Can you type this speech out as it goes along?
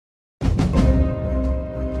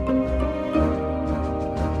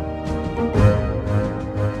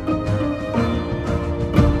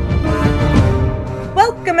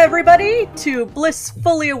everybody, to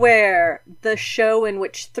Blissfully Aware, the show in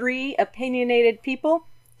which three opinionated people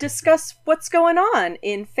discuss what's going on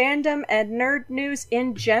in fandom and nerd news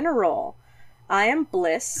in general. I am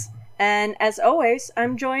Bliss, and as always,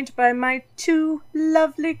 I'm joined by my two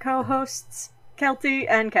lovely co-hosts, Kelty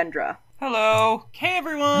and Kendra. Hello. Hey,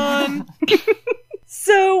 everyone.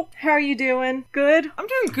 So, how are you doing? Good? I'm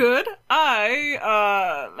doing good.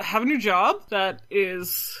 I have a new job that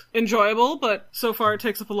is enjoyable, but so far it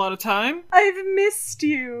takes up a lot of time. I've missed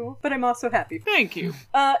you, but I'm also happy. Thank you.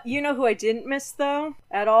 You know who I didn't miss, though?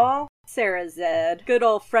 At all? Sarah Zed. Good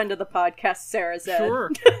old friend of the podcast, Sarah Zed.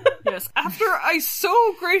 Sure. Yes. After I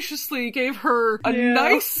so graciously gave her a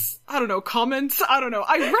nice, comment.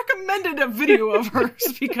 I recommended a video of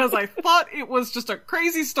hers because I thought it was just a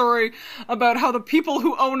crazy story about how the people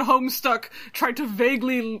who own Homestuck tried to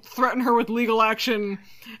vaguely threaten her with legal action,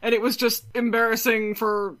 and it was just embarrassing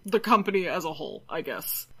for the company as a whole, I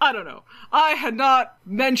guess. I don't know. I had not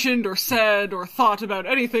mentioned or said or thought about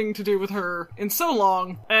anything to do with her in so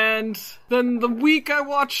long, and then the week I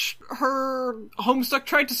watched her Homestuck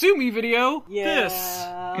tried to sue me video, this.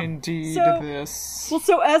 Indeed, this. Well,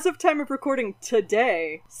 so as of time of recording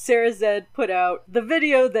today, Sarah Zed put out the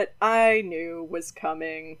video that I knew was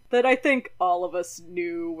coming, that I think all of us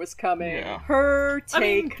knew was coming. Yeah. Her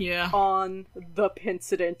take yeah. on the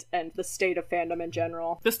incident and the state of fandom in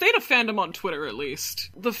general. The state of fandom on Twitter, at least.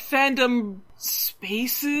 The fandom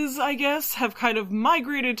spaces, I guess, have kind of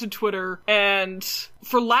migrated to Twitter, and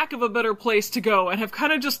for lack of a better place to go, and have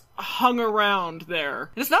kind of just hung around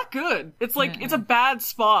there. And it's not good. It's like, it's a bad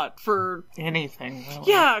spot for anything,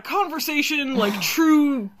 really. Yeah, conversation, like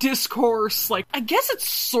true discourse. Like, I guess it's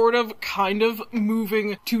sort of kind of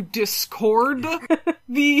moving to Discord,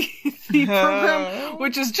 the program,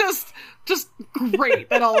 which is just great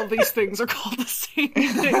that all of these things are called the same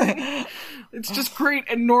thing. It's just great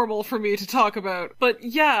and normal for me to talk about. But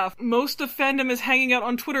yeah, most of fandom is hanging out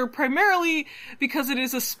on Twitter primarily because it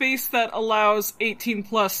is a space that allows 18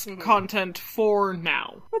 plus content for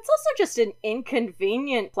now. It's also just an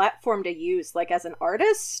inconvenient platform to use, like, as an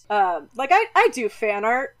artist. I do fan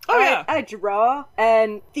art. Oh, yeah. I draw,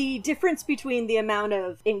 and the difference between the amount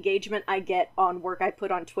of engagement I get on work I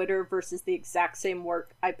put on Twitter versus the exact same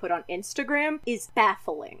work I put on Instagram is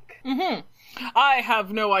baffling. I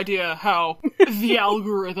have no idea how the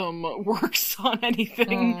algorithm works on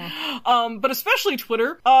anything. But especially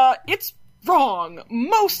Twitter, it's wrong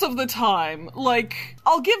most of the time. Like,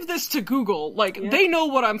 I'll give this to Google. Like, they know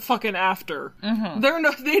what I'm fucking after.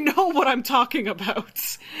 They know what I'm talking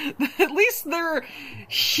about. At least their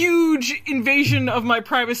huge invasion of my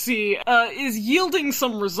privacy is yielding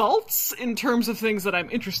some results in terms of things that I'm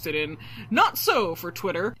interested in. Not so for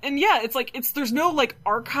Twitter. And yeah, there's no, like,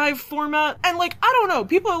 archive format. And, like, I don't know,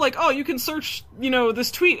 people are like, oh, you can search,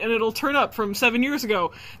 this tweet and it'll turn up from 7 years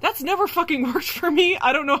ago. That's never fucking worked for me.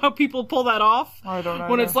 I don't know how people pull that off. I don't know.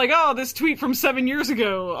 When it's like, oh, this tweet from 7 years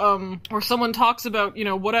ago, or someone talks about,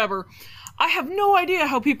 whatever. I have no idea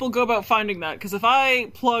how people go about finding that, because if I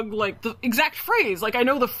plug, like, the exact phrase, like, I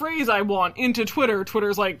know the phrase I want into Twitter,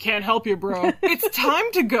 Twitter's like, can't help you, bro. It's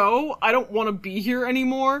time to go. I don't want to be here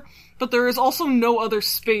anymore, but there is also no other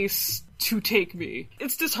space to take me.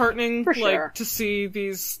 It's disheartening, For sure. like, to see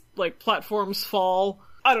these, like, platforms fall.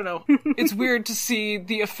 I don't know. It's weird to see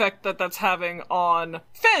the effect that that's having on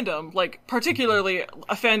fandom, like, particularly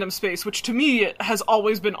a fandom space, which to me has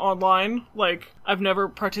always been online. Like, I've never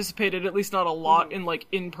participated, at least not a lot, in, like,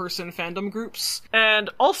 in-person fandom groups.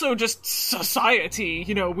 And also just society.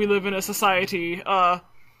 We live in a society.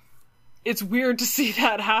 It's weird to see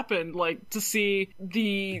that happen, like, to see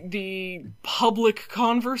the public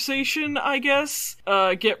conversation, I guess,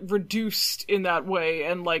 get reduced in that way,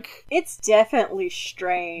 and, like... It's definitely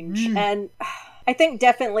strange, and I think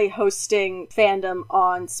definitely hosting fandom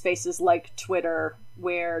on spaces like Twitter,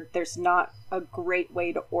 where there's not a great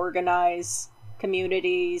way to organize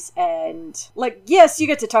communities, and, like, yes, you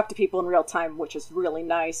get to talk to people in real time, which is really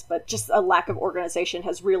nice, but just a lack of organization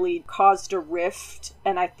has really caused a rift,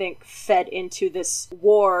 and I think fed into this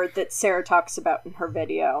war that Sarah talks about in her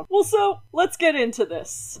video. Well, so, let's get into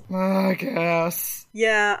this. I guess.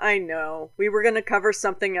 Yeah, I know. We were gonna cover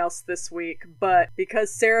something else this week, but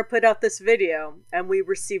because Sarah put out this video, and we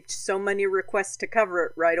received so many requests to cover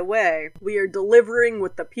it right away, we are delivering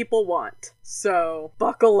what the people want. So,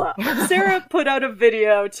 buckle up. Sarah put out a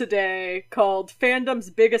video today called Fandom's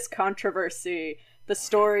Biggest Controversy, the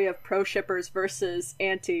story of pro-shippers versus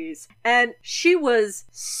antis. And she was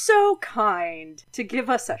so kind to give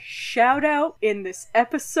us a shout out in this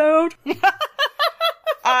episode.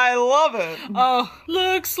 I love it. Oh,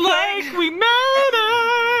 looks like we made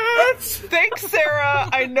it! Thanks, Sarah.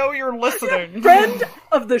 I know you're listening. Friend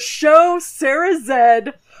of the show, Sarah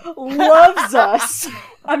Zed, loves us.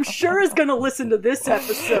 I'm sure is going to listen to this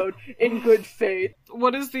episode in good faith.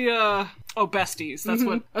 What is the, besties.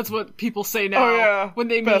 That's what people say now. Oh, yeah. When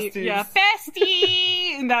they meet. Besties. Yeah,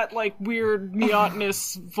 bestie! In that, like, weird,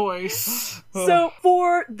 monotonous voice. So,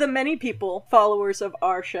 for the many people, followers of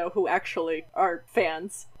our show, who actually are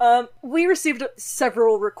fans, we received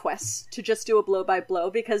several requests to just do a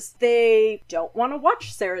blow-by-blow because they don't want to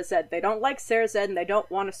watch Sarah Zed. They don't like Sarah Zed, and they don't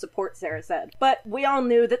want to support Sarah Zed. But we all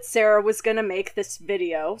knew that Sarah was gonna make this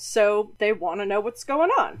video, so they want to know what's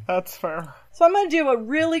going on. That's fair. So I'm going to do a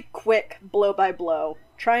really quick blow-by-blow.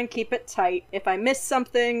 Try and keep it tight. If I missed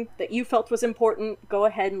something that you felt was important, go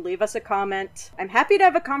ahead and leave us a comment. I'm happy to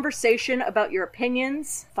have a conversation about your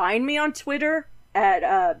opinions. Find me on Twitter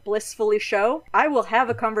at Blissfully Show. I will have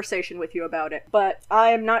a conversation with you about it. But I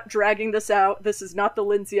am not dragging this out. This is not the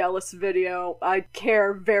Lindsay Ellis video. I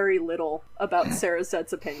care very little about Sarah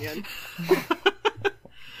Zed's opinion.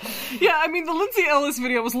 Yeah, I mean, the Lindsay Ellis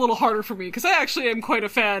video was a little harder for me, because I actually am quite a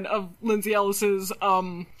fan of Lindsay Ellis's,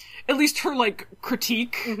 at least her, like,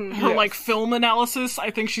 critique, her, like, film analysis, I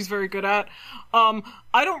think she's very good at.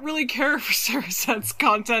 I don't really care for Sarah Zed's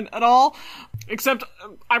content at all, except,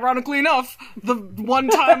 ironically enough, the one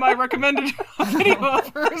time I recommended a video of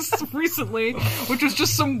hers recently, which was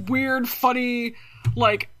just some weird, funny,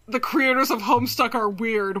 like, the creators of Homestuck are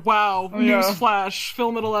weird. Wow. Newsflash.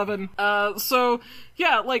 Film at 11. So,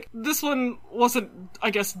 yeah, like, this one wasn't, I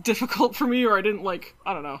guess, difficult for me, or I didn't, like,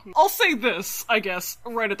 I don't know. I'll say this, I guess,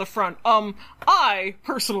 right at the front. I,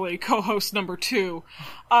 personally, co-host number 2,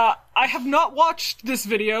 I have not watched this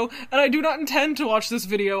video, and I do not intend to watch this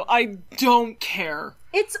video. I don't care.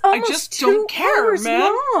 It's almost I just don't care, hours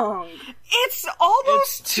man. long. It's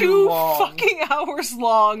almost It's too long. fucking hours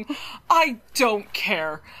long. I don't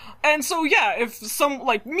care. And so, yeah, if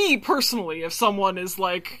like me personally, if someone is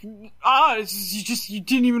like, you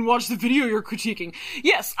didn't even watch the video you're critiquing.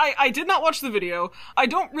 Yes, I did not watch the video. I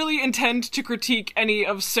don't really intend to critique any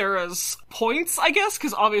of Sarah's points, I guess,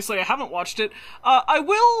 because obviously I haven't watched it. I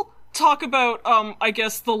will talk about, I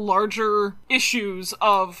guess, the larger issues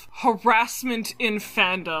of harassment in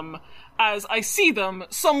fandom as I see them.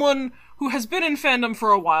 Someone who has been in fandom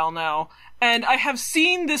for a while now, and I have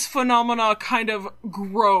seen this phenomena kind of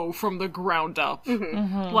grow from the ground up.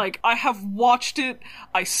 Like, I have watched it,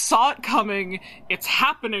 I saw it coming, it's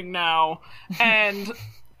happening now, and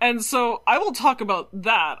so I will talk about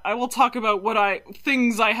that. I will talk about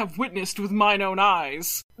things I have witnessed with mine own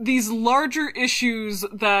eyes. These larger issues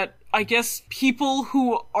that I guess people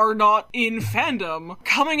who are not in fandom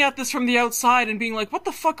coming at this from the outside and being like, what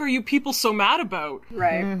the fuck are you people so mad about?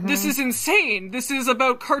 Right. This is insane. This is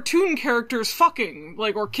about cartoon characters fucking,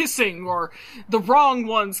 like, or kissing, or the wrong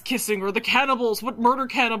ones kissing, or the cannibals, what murder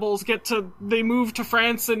cannibals they move to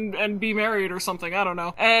France and be married or something, I don't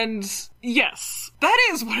know. And yes, that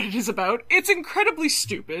is what it is about. It's incredibly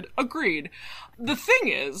stupid. Agreed.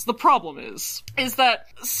 The problem is that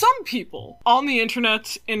some people on the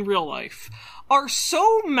internet in real life are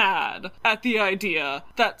so mad at the idea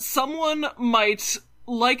that someone might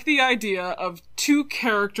like the idea of two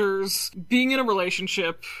characters being in a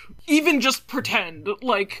relationship, even just pretend,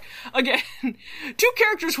 like, again, two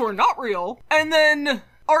characters who are not real, and then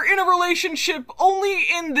are in a relationship only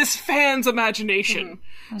in this fan's imagination.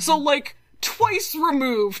 So, like, twice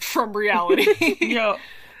removed from reality. Yeah.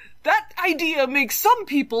 That idea makes some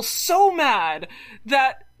people so mad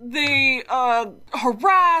that they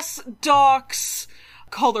harass, dox,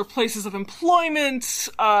 call their places of employment,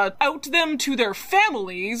 out them to their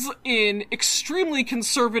families in extremely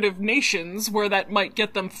conservative nations where that might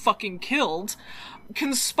get them fucking killed,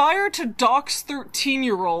 conspire to dox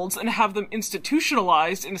 13-year-olds and have them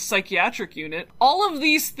institutionalized in a psychiatric unit. All of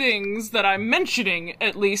these things that I'm mentioning,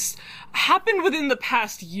 at least, happened within the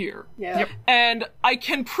past year. Yeah. Yep. And I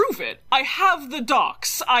can prove it. I have the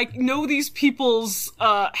docs. I know these people's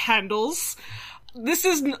handles. This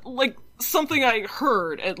is, like, something I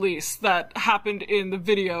heard, at least, that happened in the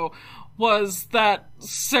video, was that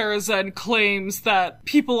Sarah Zed claims that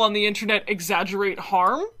people on the internet exaggerate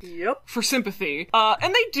harm for sympathy.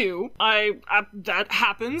 And they do. That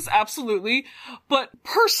happens, absolutely. But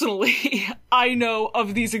personally, I know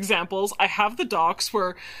of these examples. I have the docs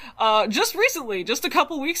where, just recently, just a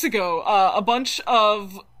couple weeks ago, a bunch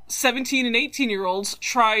of 17 and 18-year-olds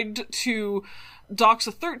tried to dox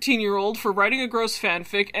a 13-year-old for writing a gross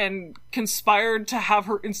fanfic and conspired to have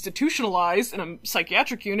her institutionalized in a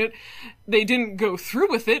psychiatric unit. They didn't go through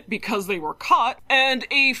with it because they were caught. And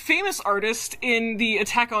a famous artist in the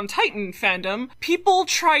Attack on Titan fandom, people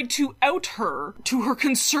tried to out her to her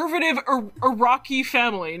conservative Iraqi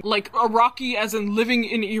family, like Iraqi as in living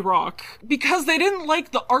in Iraq, because they didn't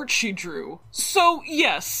like the art she drew. So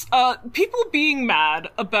yes, people being mad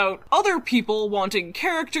about other people wanting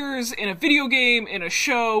characters in a video game, in a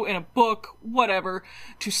show, in a book, whatever,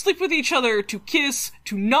 to sleep with each other, to kiss,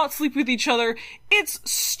 to not sleep with each other, it's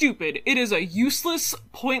stupid. It is a useless,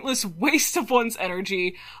 pointless waste of one's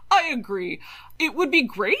energy. I agree. It would be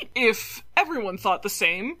great if everyone thought the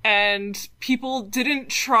same and people didn't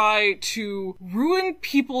try to ruin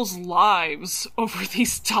people's lives over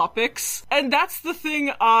these topics. And that's the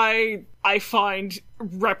thing I find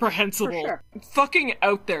reprehensible. For sure. Fucking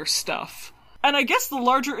out there stuff. And I guess the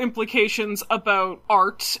larger implications about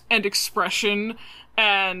art and expression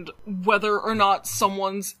and whether or not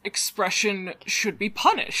someone's expression should be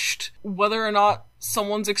punished, whether or not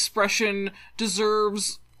someone's expression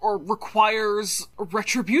deserves or requires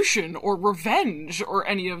retribution or revenge or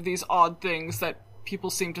any of these odd things that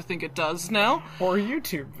people seem to think it does now. Or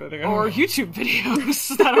YouTube videos. Or YouTube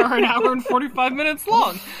videos that are an hour and 45 minutes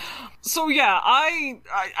long. So yeah,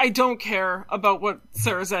 I don't care about what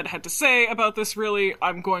Sarah Zed had to say about this, really.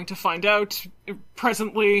 I'm going to find out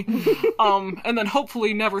presently, and then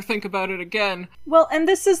hopefully never think about it again. Well, and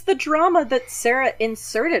this is the drama that Sarah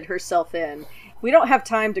inserted herself in. We don't have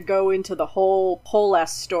time to go into the whole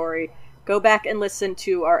Pole-ass story. Go back and listen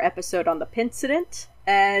to our episode on the Pincident,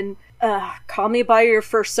 and Call Me By Your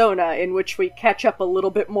Fursona, in which we catch up a little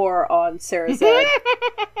bit more on Sarah Zed.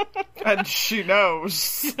 And she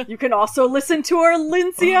knows. You can also listen to our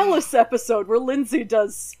Lindsay Ellis episode, where Lindsay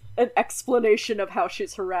does an explanation of how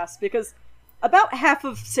she's harassed, because about half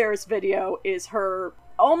of Sarah's video is her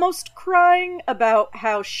almost crying about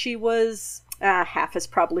how she was... half is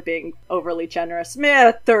probably being overly generous.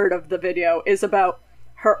 A third of the video is about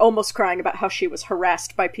her almost crying about how she was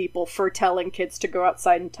harassed by people for telling kids to go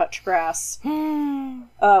outside and touch grass.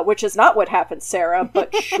 Which is not what happened, Sarah,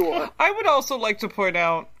 but sure. I would also like to point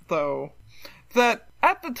out, though, that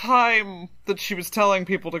at the time that she was telling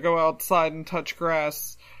people to go outside and touch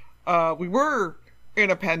grass, we were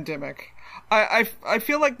in a pandemic. I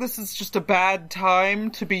feel like this is just a bad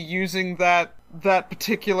time to be using that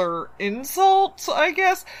particular insult, I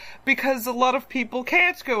guess, because a lot of people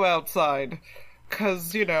can't go outside.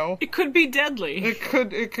 Because, you know... It could be deadly. It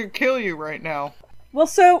could kill you right now. Well,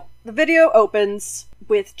 so, the video opens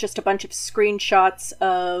with just a bunch of screenshots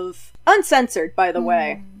of... Uncensored, by the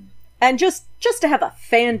way. And just to have a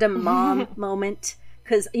fandom mom moment.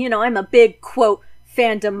 Because, you know, I'm a big, quote,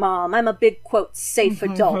 fandom mom. I'm a big, quote, safe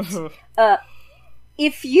adult.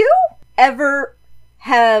 If you ever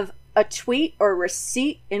have a tweet or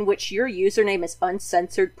receipt in which your username is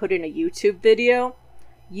uncensored put in a YouTube video,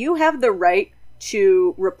 you have the right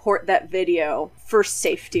to report that video for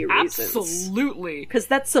safety reasons. Absolutely. Because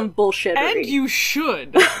that's some bullshit. And you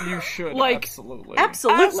should. You should, like, absolutely.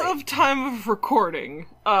 Absolutely. As of time of recording,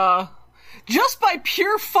 just by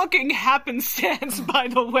pure fucking happenstance, by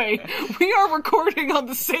the way, we are recording on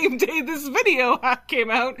the same day this video came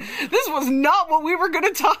out. This was not what we were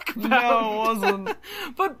going to talk about. No, it wasn't.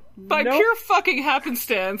 But by pure fucking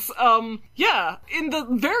happenstance, yeah, in the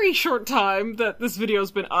very short time that this video's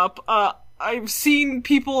been up, I've seen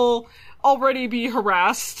people already be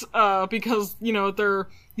harassed, because, you know, their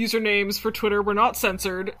usernames for Twitter were not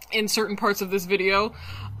censored in certain parts of this video,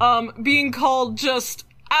 being called just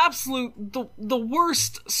absolute, the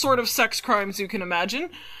worst sort of sex crimes you can imagine.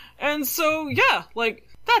 And so, yeah, like,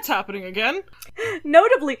 that's happening again.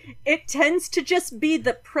 Notably, it tends to just be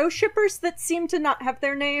the pro-shippers that seem to not have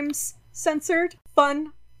their names censored.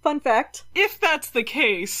 Fun fact. If that's the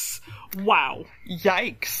case, wow.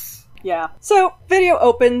 Yikes. Yeah. So, video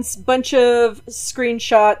opens, bunch of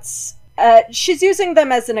screenshots. She's using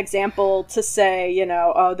them as an example to say, you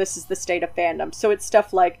know, oh, this is the state of fandom. So it's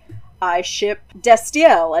stuff like, I ship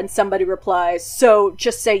Destiel, and somebody replies, so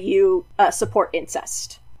just say you support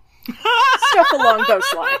incest. Stuff along those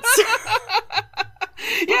lines.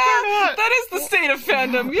 Yeah, that is the state of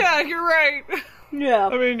fandom. Yeah, you're right. Yeah.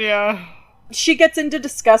 I mean, yeah. She gets into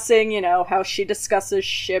discussing, you know, how she discusses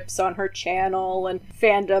ships on her channel and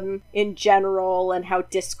fandom in general and how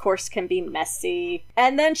discourse can be messy.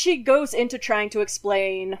 And then she goes into trying to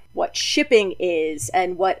explain what shipping is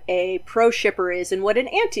and what a pro-shipper is and what an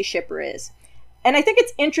anti-shipper is. And I think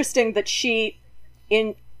it's interesting that she,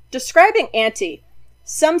 in describing anti,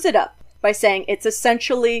 sums it up by saying it's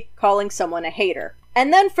essentially calling someone a hater.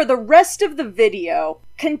 And then for the rest of the video,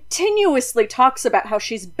 continuously talks about how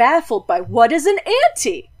she's baffled by what is an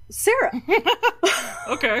auntie. Sarah.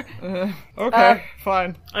 Okay. Okay,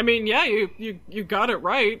 fine. I mean, yeah, you got it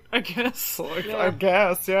right, I guess. Like, yeah. I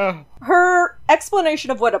guess, yeah. Her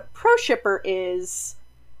explanation of what a pro-shipper is,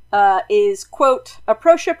 quote, a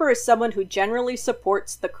pro-shipper is someone who generally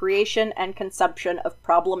supports the creation and consumption of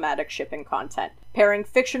problematic shipping content, pairing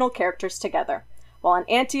fictional characters together, while an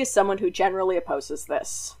auntie is someone who generally opposes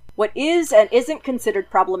this. What is and isn't considered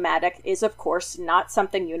problematic is, of course, not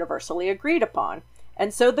something universally agreed upon,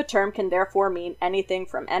 and so the term can therefore mean anything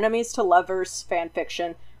from enemies to lovers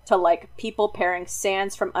fanfiction to, like, people pairing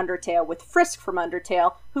Sans from Undertale with Frisk from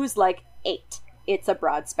Undertale, who's, like, 8. It's a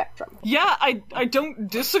broad spectrum. Yeah, I don't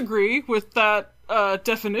disagree with that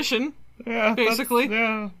definition, basically.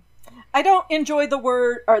 Yeah. I don't enjoy the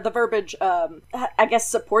word, or the verbiage, I guess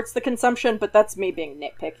supports the consumption, but that's me being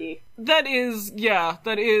nitpicky.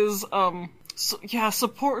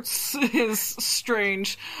 Supports is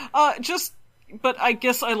strange. But I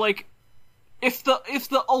guess I like, if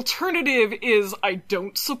the alternative is I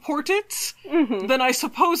don't support it, then I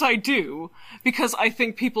suppose I do, because I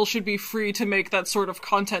think people should be free to make that sort of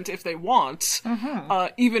content if they want,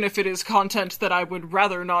 even if it is content that I would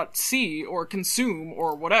rather not see or consume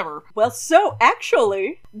or whatever. Well, so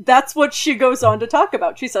actually, that's what she goes on to talk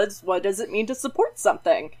about. She says, what does it mean to support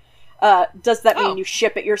something? Does that mean you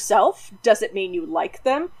ship it yourself? Does it mean you like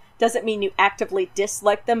them? Does it mean you actively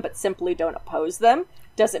dislike them but simply don't oppose them?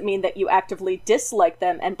 Does it mean that you actively dislike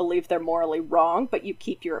them and believe they're morally wrong, but you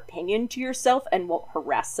keep your opinion to yourself and won't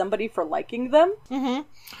harass somebody for liking them?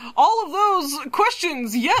 All of those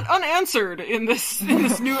questions yet unanswered in this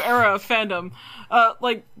new era of fandom.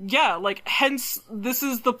 Hence, this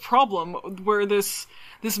is the problem where this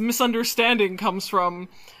misunderstanding comes from,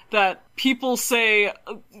 that people say,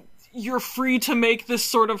 you're free to make this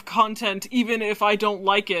sort of content even if I don't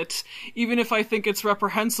like it, even if I think it's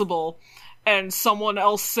reprehensible, and someone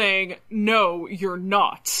else saying, no, you're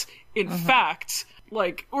not. In fact,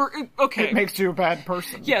 It makes you a bad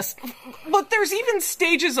person. Yes, but there's even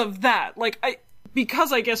stages of that.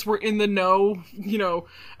 Because I guess we're in the know,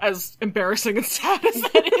 as embarrassing and sad as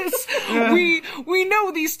that is, we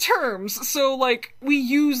know these terms, so, we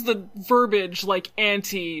use the verbiage,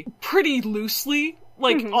 auntie, pretty loosely,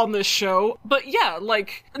 on this show. But yeah,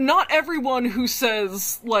 not everyone who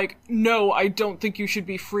says, no, I don't think you should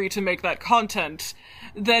be free to make that content,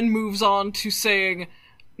 then moves on to saying,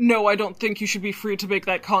 no, I don't think you should be free to make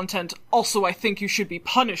that content, also I think you should be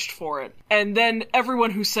punished for it. And then everyone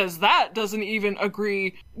who says that doesn't even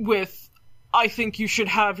agree with, I think you should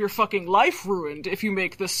have your fucking life ruined if you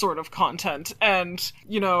make this sort of content. And,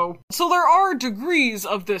 so there are degrees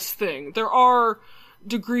of this thing. There are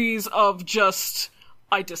degrees of just,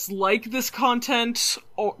 I dislike this content,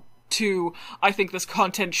 or to, I think this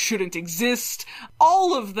content shouldn't exist.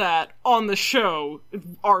 All of that on the show,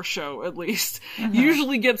 our show at least,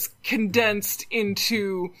 usually gets condensed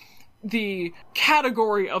into the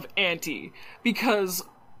category of anti, because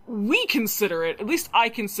we consider it, at least I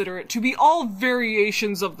consider it, to be all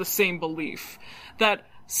variations of the same belief, that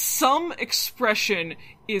some expression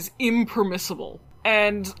is impermissible.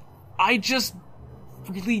 And I just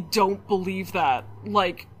really don't believe that.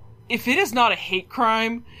 If it is not a hate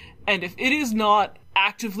crime, and if it is not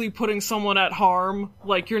actively putting someone at harm,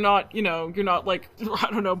 you're not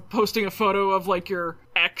posting a photo of your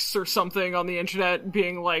ex or something on the internet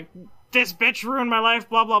being this bitch ruined my life,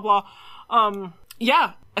 blah blah blah.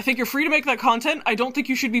 Yeah, I think you're free to make that content. I don't think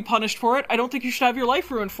you should be punished for it. I don't think you should have your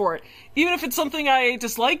life ruined for it. Even if it's something I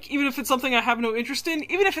dislike, even if it's something I have no interest in,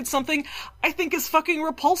 even if it's something I think is fucking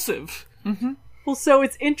repulsive. Well, so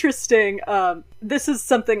it's interesting. This is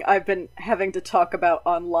something I've been having to talk about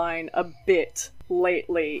online a bit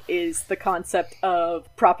lately, is the concept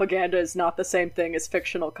of propaganda is not the same thing as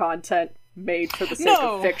fictional content made for the sake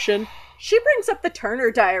of fiction. She brings up the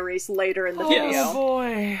Turner Diaries later in the video. Oh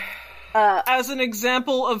boy. As an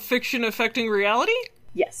example of fiction affecting reality?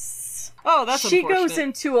 Yes. Oh, that's She unfortunate. goes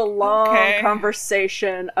into a long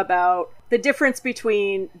conversation about the difference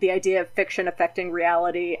between the idea of fiction affecting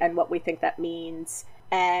reality and what we think that means,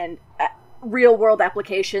 and real-world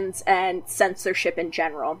applications and censorship in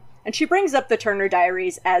general. And she brings up the Turner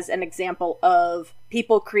Diaries as an example of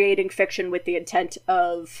people creating fiction with the intent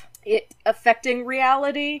of it affecting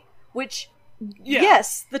reality, which... Yeah.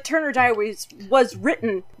 Yes, the Turner Diaries was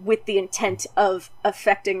written with the intent of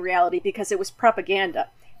affecting reality because it was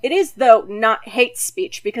propaganda. It is, though, not hate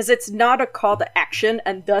speech, because it's not a call to action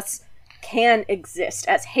and thus can exist,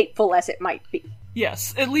 as hateful as it might be.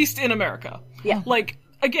 Yes, at least in America. Yeah.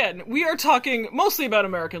 again, we are talking mostly about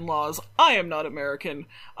American laws. I am not American,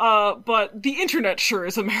 but the internet sure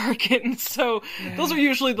is American, so those are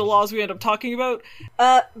usually the laws we end up talking about.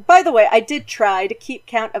 By the way, I did try to keep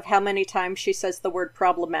count of how many times she says the word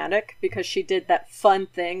problematic, because she did that fun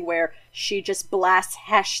thing where she just blasts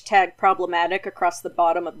hashtag problematic across the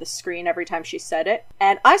bottom of the screen every time she said it,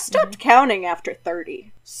 and I stopped counting after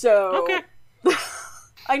 30. So, Okay.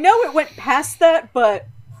 I know it went past that, but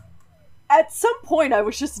at some point I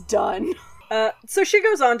was just done. So she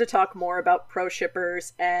goes on to talk more about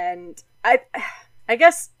pro-shippers, and I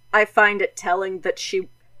guess I find it telling that she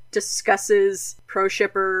discusses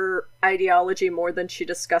pro-shipper ideology more than she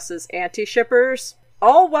discusses anti-shippers,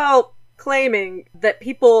 all while claiming that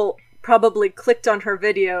people probably clicked on her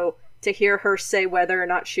video to hear her say whether or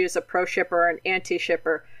not she is a pro-shipper or an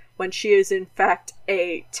anti-shipper, when she is in fact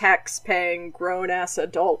a tax-paying, grown-ass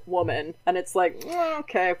adult woman. And it's like,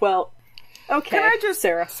 okay, well, okay. Can I just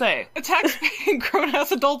Sarah say, A tax-paying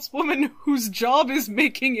grown-ass adults woman whose job is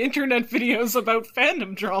making internet videos about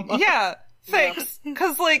fandom drama. yeah, thanks,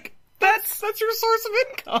 because, like, That's your source of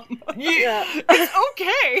income. Yeah. It's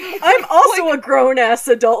okay. I'm also a grown-ass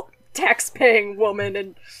adult tax-paying woman,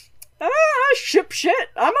 and ship shit.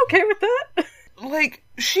 I'm okay with that. like,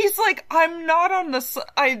 she's like, I'm not on the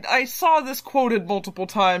I saw this quoted multiple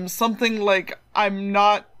times, something like, I'm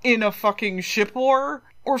not in a fucking ship war,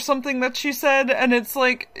 or something that she said, and it's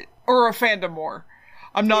like, or a fandom war.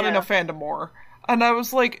 I'm not in a fandom war. And I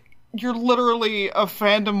was like, you're literally a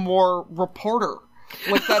fandom war reporter.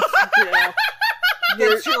 Like, that's,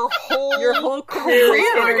 that's your whole career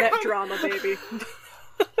is internet drama, baby.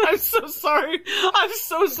 I'm so sorry.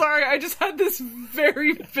 I just had this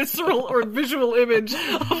very visceral or visual image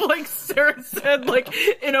of, like, Sarah said, like,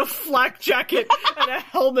 in a flak jacket and a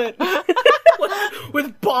helmet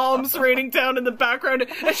with bombs raining down in the background,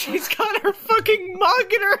 and she's got her fucking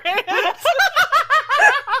mug in her hands.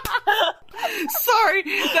 Sorry,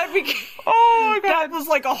 that became... Oh my god. That was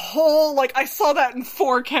like a whole, like, I saw that in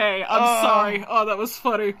 4K. I'm sorry. Oh, that was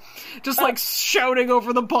funny. Just, like, shouting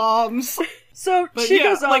over the bombs. So But she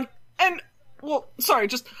goes on. like, and, well, sorry,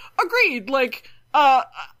 just agreed, like, I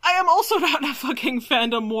am also not in a fucking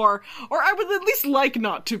fandom war, or I would at least like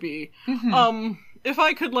not to be. If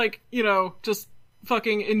I could, like, you know, just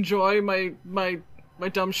fucking enjoy my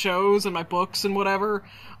dumb shows and my books and whatever,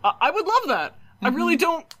 I would love that. I really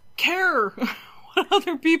don't care what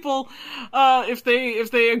other people, if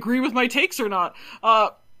they agree with my takes or not.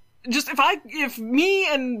 Just if me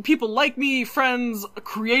and people like me, friends,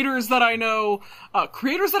 creators that I know,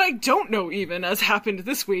 creators that I don't know even, as happened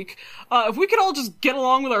this week, if we could all just get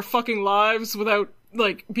along with our fucking lives without,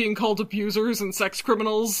 like, being called abusers and sex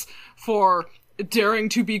criminals for daring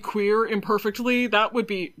to be queer imperfectly, that would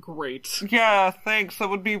be great. Yeah, thanks.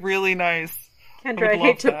 That would be really nice. Kendra, I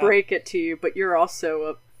hate to break it to you, but you're also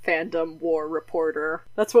a fandom war reporter.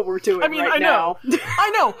 That's what we're doing now. I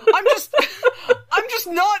know.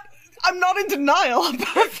 I'm not in denial about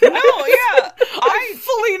that. No, yeah. I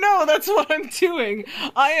fully know that's what I'm doing.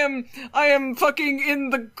 I am fucking in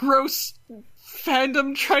the gross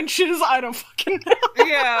fandom trenches. I don't fucking know.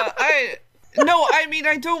 Yeah, I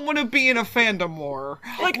don't want to be in a fandom war.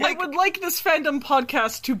 Like, I would like this fandom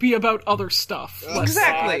podcast to be about other stuff.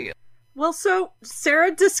 Exactly. Well, so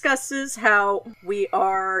Sarah discusses how we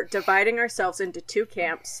are dividing ourselves into two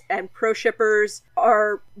camps, and pro-shippers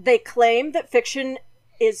they claim that fiction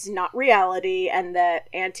is not reality, and that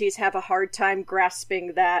antis have a hard time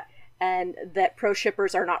grasping that, and that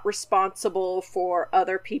pro-shippers are not responsible for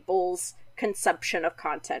other people's consumption of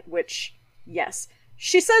content, which, yes.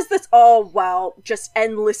 She says this all while just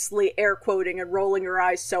endlessly air quoting and rolling her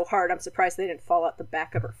eyes so hard I'm surprised they didn't fall out the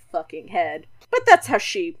back of her fucking head. But that's how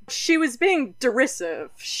she was being derisive.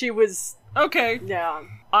 She was... Okay. Yeah.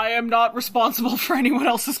 I am not responsible for anyone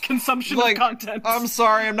else's consumption of content. I'm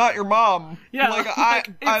sorry, I'm not your mom. Yeah. Like, I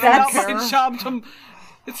it's don't not care. my job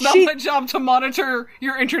it's not my job to monitor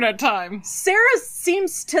your internet time. Sarah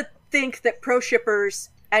seems to think that pro-shippers...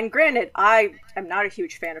 And granted, I am not a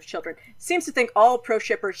huge fan of children. Seems to think all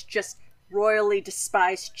pro-shippers just royally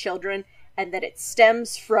despise children, and that it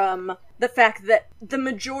stems from the fact that the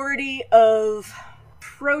majority of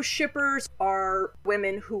pro-shippers are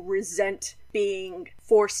women who resent being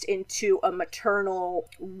forced into a maternal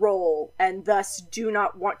role, and thus do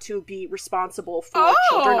not want to be responsible for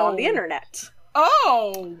children on the internet.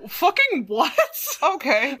 Oh, fucking what?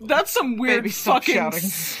 Okay. That's some weird Baby, stop fucking... shouting.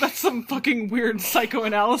 That's some fucking weird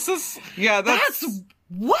psychoanalysis. Yeah, that's...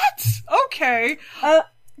 What? Okay.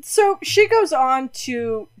 So she goes on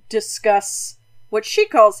to discuss what she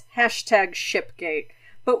calls hashtag Shipgate.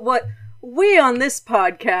 But what we on this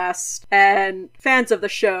podcast and fans of the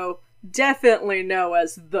show definitely know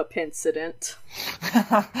as the Pincident.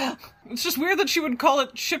 It's just weird that she would call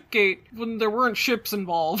it Shipgate when there weren't ships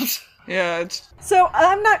involved. Yeah, it's... So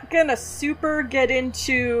I'm not gonna super get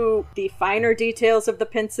into the finer details of the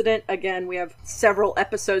Pincident. Again, we have several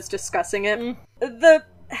episodes discussing it.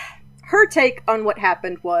 Her take on what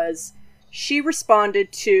happened was she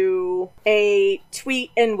responded to a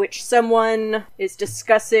tweet in which someone is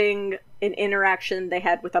discussing an interaction they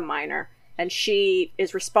had with a minor. And she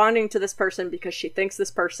is responding to this person because she thinks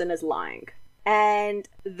this person is lying. And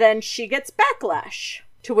then she gets backlash,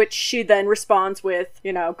 to which she then responds with,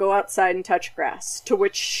 go outside and touch grass. To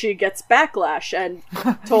which she gets backlash and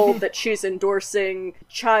told that she's endorsing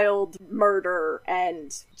child murder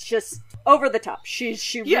and just over the top. She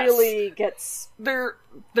really gets... There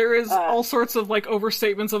is all sorts of,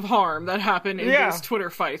 overstatements of harm that happen in these Twitter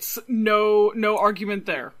fights. No argument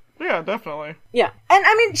there. Yeah, definitely. Yeah. And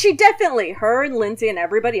I mean, her and Lindsay and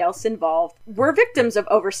everybody else involved were victims of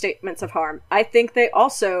overstatements of harm. I think they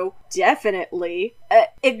also definitely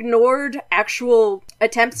ignored actual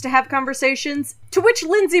attempts to have conversations, to which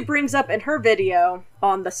Lindsay brings up in her video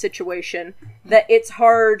on the situation that it's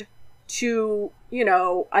hard to,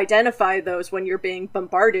 identify those when you're being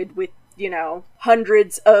bombarded with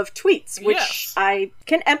hundreds of tweets, which I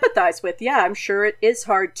can empathize with. Yeah, I'm sure it is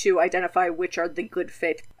hard to identify which are the good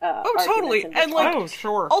faith totally. And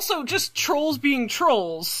sure. Also just trolls being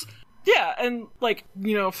trolls. Yeah, and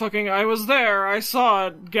fucking I was there, I saw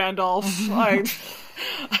it, Gandalf.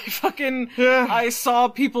 I saw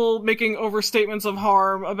people making overstatements of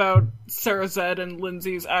harm about Sarah Zed and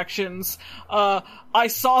Lindsay's actions. I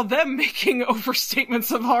saw them making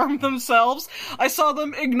overstatements of harm themselves. I saw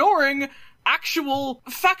them ignoring actual,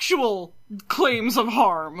 factual claims of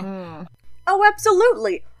harm. Oh,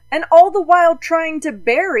 absolutely. And all the while trying to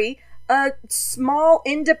bury a small,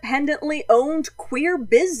 independently owned queer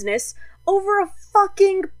business over a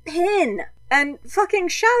fucking pin. And fucking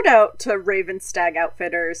shout out to Raven Stag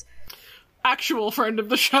Outfitters. Actual friend of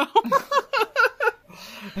the show.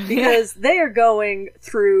 Because they are going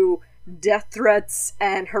through death threats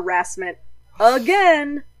and harassment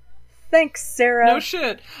again. Thanks, Sarah. No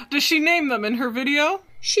shit. Does she name them in her video?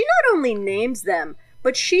 She not only names them,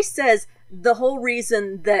 but she says the whole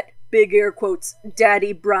reason that big air quotes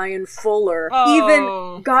Daddy Brian Fuller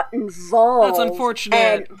even got involved. That's unfortunate.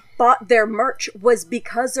 And bought their merch was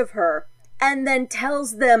because of her. And then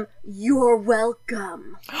tells them, you're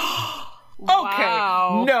welcome. Okay,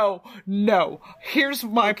 Wow. No. Here's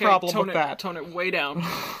my problem with that. Tone it way down.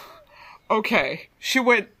 Okay, she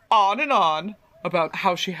went on and on about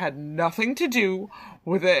how she had nothing to do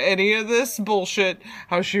with any of this bullshit,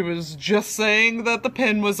 how she was just saying that the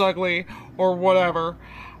pin was ugly, or whatever.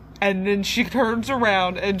 And then she turns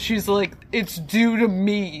around and she's like, it's due to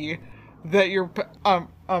me that you're,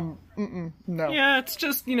 no. Yeah, it's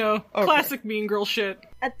just, classic mean girl shit.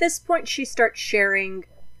 At this point, she starts sharing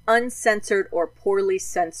uncensored or poorly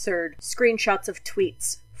censored screenshots of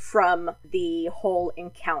tweets from the whole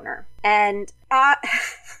encounter. And I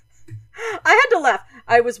had to laugh.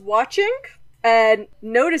 I was watching and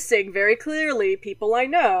noticing very clearly people I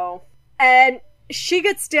know, and she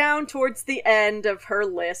gets down towards the end of her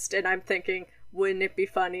list, and I'm thinking, wouldn't it be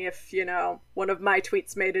funny if, one of my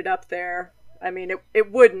tweets made it up there? I mean,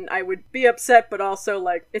 it wouldn't. I would be upset, but also,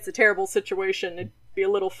 it's a terrible situation. It'd be a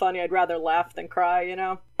little funny. I'd rather laugh than cry,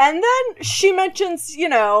 And then she mentions,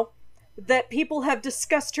 that people have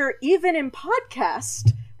discussed her even in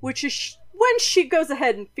podcast, which is when she goes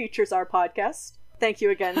ahead and features our podcast. Thank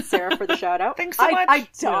you again, Sarah, for the shout out. Thanks so much. I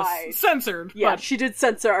died. Yes, censored. Yeah, but... she did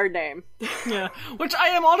censor our name. Yeah, which I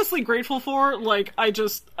am honestly grateful for.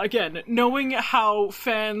 Again, knowing how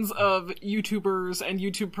fans of YouTubers and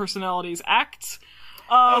YouTube personalities act.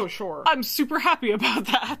 Sure. I'm super happy about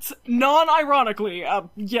that. Non-ironically,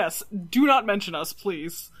 yes, do not mention us,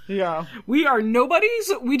 please. Yeah. We are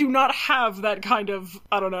nobodies. We do not have that kind of,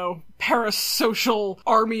 parasocial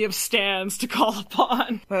army of stans to call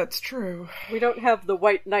upon. That's true. We don't have the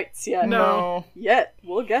white knights yet. No. Yet.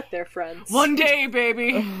 We'll get there, friends. One day,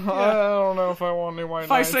 baby. I don't know if I want any white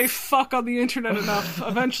knights. If I say fuck on the internet enough,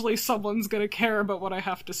 eventually someone's gonna care about what I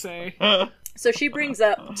have to say. So she brings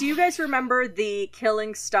up, do you guys remember the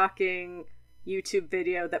killing stalking YouTube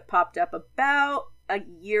video that popped up about a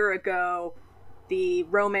year ago? The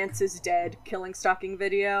Romance is Dead killing stalking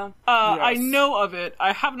video? Yes. I know of it.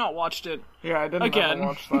 I have not watched it. Yeah, I didn't Again.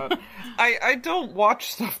 watch that. I don't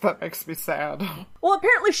watch stuff that makes me sad. Well,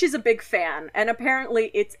 apparently she's a big fan, and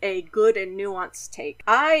apparently it's a good and nuanced take.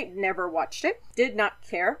 I never watched it, did not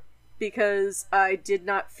care, because I did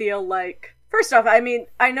not feel like First off, I mean,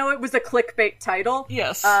 I know it was a clickbait title.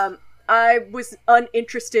 Yes. I was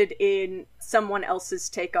uninterested in someone else's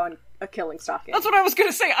take on a killing stalking. That's what I was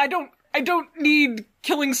gonna say. I don't need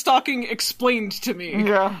killing stalking explained to me.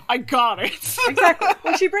 Yeah. I got it. Exactly.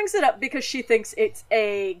 Well, she brings it up because she thinks it's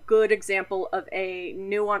a good example of a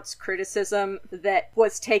nuanced criticism that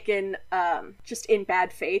was taken just in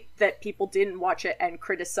bad faith, that people didn't watch it and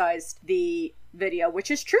criticized the video, which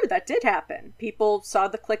is true. That did happen. People saw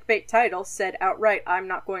the clickbait title, said outright, I'm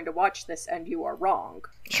not going to watch this, and you are wrong.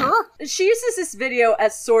 Sure. She uses this video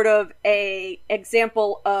as sort of a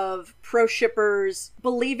example of pro-shippers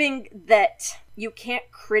believing that you can't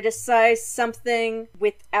criticize something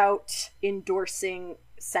without endorsing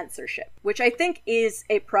censorship, which I think is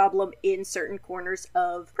a problem in certain corners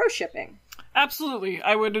of pro-shipping. Absolutely.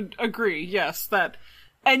 I would agree, yes, that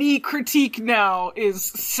any critique now is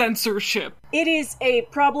censorship. It is a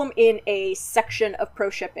problem in a section of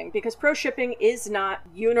pro-shipping, because pro-shipping is not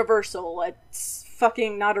universal. It's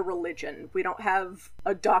fucking not a religion. We don't have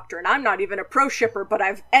a doctrine. I'm not even a pro-shipper, but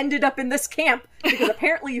I've ended up in this camp, because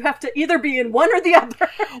apparently you have to either be in one or the other.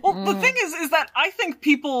 Well, the thing is that I think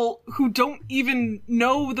people who don't even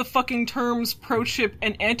know the fucking terms pro-ship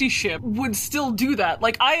and anti-ship would still do that.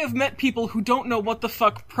 Like, I have met people who don't know what the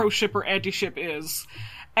fuck pro-ship or anti-ship is.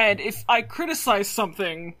 And if I criticize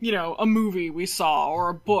something, you know, a movie we saw, or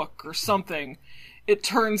a book, or something, it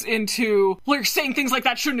turns into, well, you're saying things like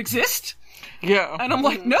that shouldn't exist? Yeah. And I'm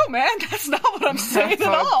like, no, man, that's not what I'm saying at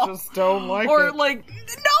all. I just don't like or it. like, no,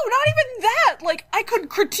 not even that. Like, I could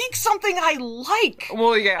critique something I like.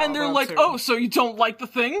 Well, yeah. And they're that like, too. oh, so you don't like the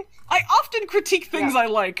thing? I often critique things I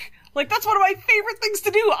like. Like, that's one of my favorite things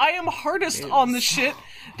to do. I am hardest on the shit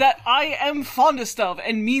that I am fondest of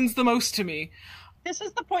and means the most to me. This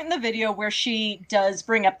is the point in the video where she does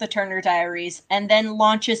bring up the Turner Diaries and then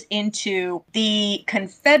launches into the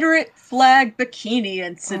Confederate flag bikini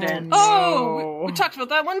incident. Oh, we talked about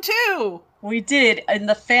that one too. We did in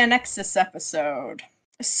the Fanexus episode.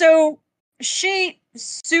 So she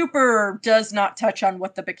super does not touch on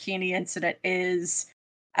what the bikini incident is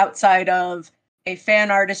outside of a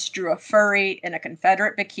fan artist drew a furry in a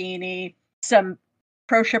Confederate bikini. Some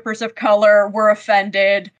pro-shippers of color were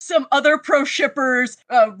offended. Some other pro-shippers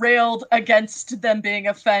railed against them being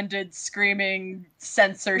offended, screaming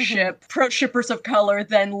censorship. Pro-shippers of color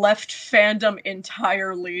then left fandom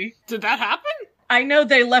entirely. Did that happen? I know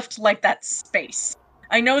they left, like, that space.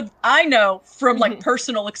 I know from, like,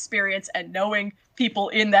 personal experience and knowing people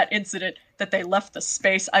in that incident that they left the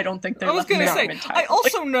space. I don't think they left the fandom entirely. I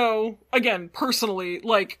also know, again, personally,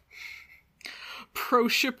 like,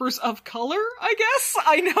 pro-shippers of color, I guess?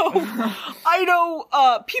 I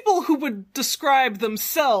know people who would describe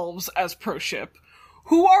themselves as pro-ship,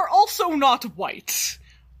 who are also not white.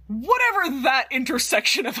 Whatever that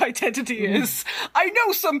intersection of identity is, I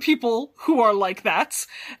know some people who are like that,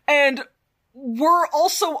 and we're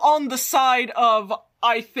also on the side of,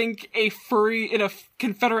 I think a furry in a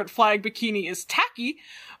Confederate flag bikini is tacky,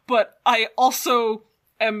 but I also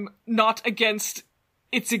am not against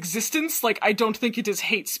its existence. Like, I don't think it is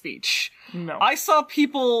hate speech. No. I saw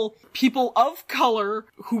people of color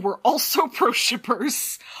who were also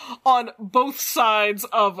pro-shippers on both sides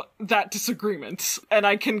of that disagreement. And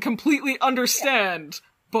I can completely understand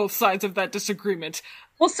both sides of that disagreement.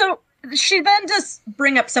 Well, so she then does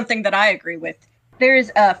bring up something that I agree with.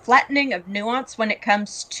 There's a flattening of nuance when it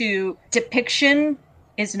comes to depiction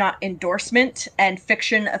is not endorsement and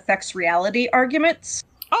fiction affects reality arguments.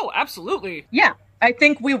 Oh, absolutely. Yeah. I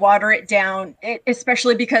think we water it down,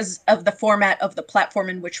 especially because of the format of the platform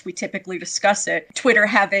in which we typically discuss it. Twitter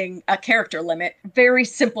having a character limit. Very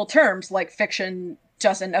simple terms like fiction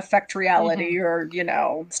doesn't affect reality or, you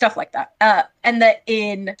know, stuff like that. And that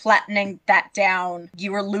in flattening that down,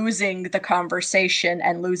 you are losing the conversation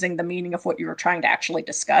and losing the meaning of what you were trying to actually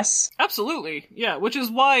discuss. Absolutely. Yeah, which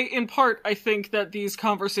is why, in part, I think that these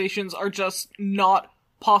conversations are just not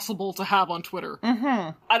possible to have on Twitter.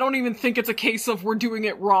 I don't even think it's a case of we're doing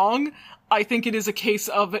it wrong. I think it is a case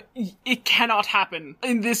of it cannot happen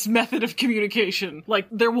in this method of communication. Like,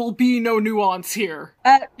 there will be no nuance here.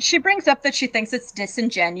 She brings up that she thinks it's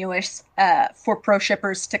disingenuous for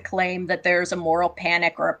pro-shippers to claim that there's a moral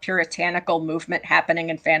panic or a puritanical movement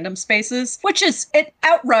happening in fandom spaces, which is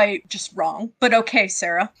outright just wrong. But okay,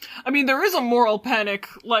 Sarah. I mean, there is a moral panic,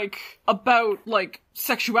 like, about, like,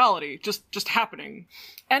 sexuality just happening.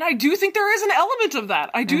 And I do think there is an element of that.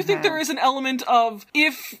 I do think there is an element of,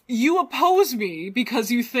 if you oppose me because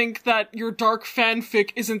you think that your dark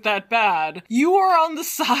fanfic isn't that bad, you are on the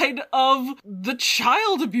side of the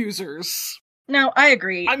child abusers. No, I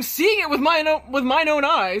agree. I'm seeing it with mine own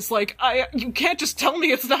eyes. Like, you can't just tell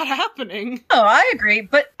me it's not happening. Oh, I agree,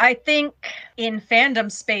 but I think in fandom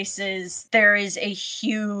spaces, there is a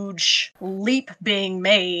huge leap being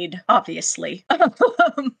made, obviously.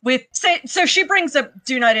 So she brings up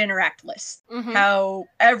do not interact lists. Mm-hmm. How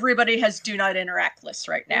everybody has do not interact lists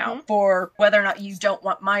right now for whether or not you don't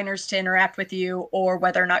want minors to interact with you, or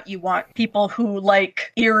whether or not you want people who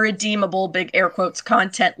like irredeemable, big air quotes,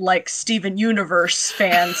 content like Steven Universe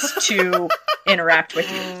fans to interact with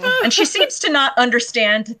you. And she seems to not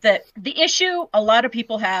understand that the issue a lot of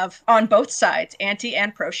people have on both sides, anti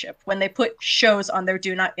and pro ship, when they put shows on their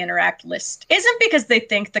do not interact list isn't because they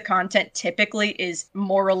think the content typically is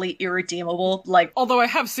morally irredeemable. Like, although I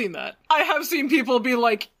have seen that. I have seen people be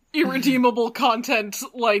like, irredeemable content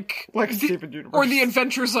like Steven Universe. Or the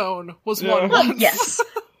Adventure Zone was one once. Yes.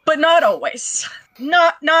 But not always.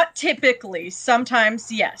 Not typically.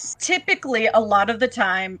 Sometimes, yes. Typically, a lot of the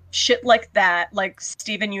time, shit like that, like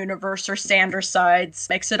Steven Universe or Sander Sides,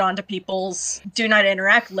 makes it onto people's do not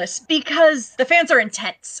interact list because the fans are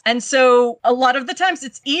intense. And so a lot of the times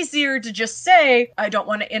it's easier to just say, I don't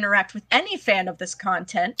want to interact with any fan of this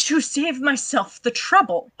content to save myself the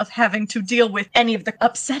trouble of having to deal with any of the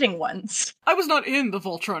upsetting ones. I was not in the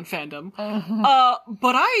Voltron fandom,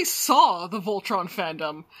 but I saw the Voltron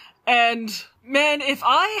fandom. And man, if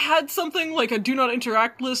I had something like a do not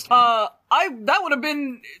interact list, that would have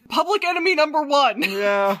been public enemy number one.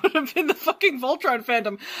 Yeah. Would have been the fucking Voltron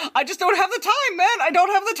fandom. I just don't have the time, man. I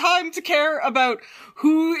don't have the time to care about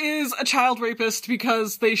who is a child rapist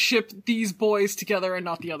because they ship these boys together and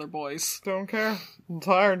not the other boys. Don't care. I'm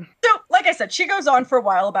tired. So, like I said, she goes on for a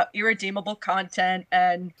while about irredeemable content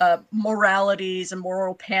and moralities and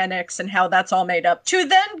moral panics and how that's all made up, to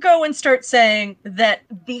then go and start saying that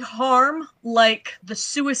the harm, like the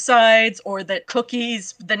suicides or the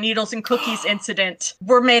cookies, the needles and cookies incident,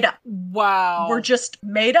 were made up. Wow. Were just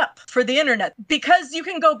made up for the internet. Because you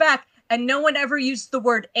can go back and no one ever used the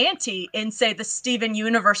word anti in, say, the Steven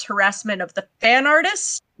Universe harassment of the fan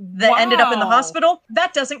artists that ended up in the hospital.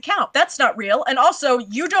 That doesn't count. That's not real. And also,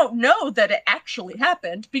 you don't know that it actually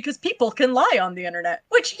happened because people can lie on the internet.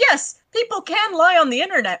 Which, yes, people can lie on the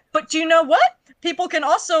internet. But do you know what? People can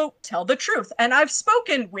also tell the truth. And I've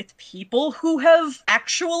spoken with people who have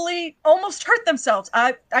actually almost hurt themselves.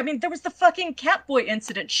 I mean, there was the fucking Catboy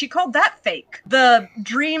incident. She called that fake. The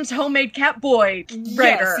Dreams homemade Catboy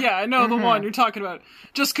writer. Yes, yeah, I know the one you're talking about.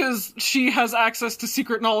 Just because she has access to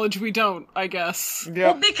secret knowledge we don't, I guess. Yep.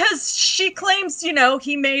 Well, because she claims,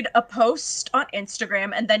 he made a post on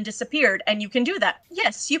Instagram and then disappeared, and you can do that.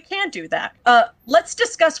 Yes, you can do that. Let's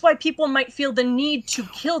discuss why people might feel the need to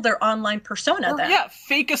kill their online persona. Or, yeah,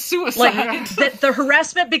 fake a suicide. Like, that the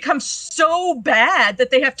harassment becomes so bad that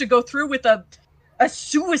they have to go through with a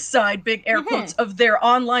suicide, big air quotes, of their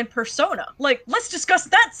online persona. Like, let's discuss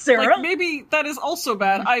that, Sarah. Like, maybe that is also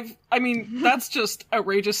bad. I mean, that's just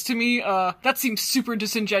outrageous to me. That seems super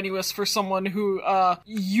disingenuous for someone who,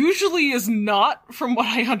 usually is not, from what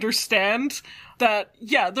I understand, that,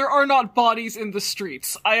 yeah, there are not bodies in the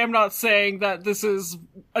streets. I am not saying that this is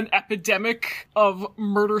an epidemic of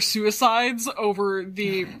murder-suicides over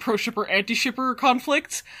the pro-shipper, anti-shipper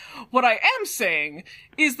conflict. What I am saying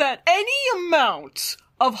is that any amount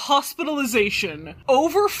of hospitalization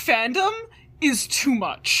over fandom is too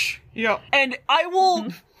much. Yep. And I will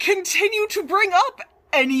continue to bring up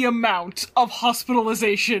any amount of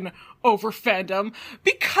hospitalization over fandom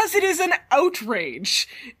because it is an outrage.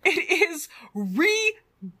 It is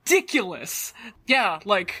ridiculous. Yeah,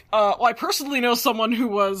 like, I personally know someone who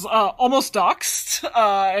was, almost doxxed,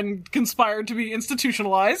 and conspired to be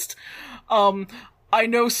institutionalized. I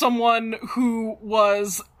know someone who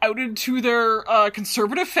was outed to their,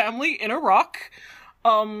 conservative family in Iraq.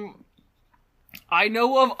 I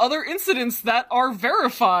know of other incidents that are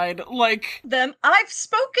verified, like... I've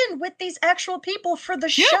spoken with these actual people for the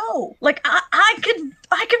show. Like, I can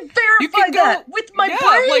verify that with my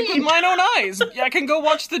brain! Like, with mine own eyes. I can go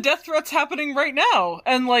watch the death threats happening right now.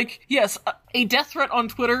 And, like, yes, a death threat on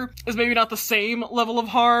Twitter is maybe not the same level of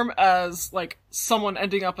harm as, like, someone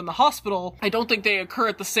ending up in the hospital. I don't think they occur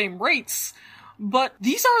at the same rates. But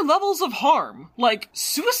these are levels of harm. Like,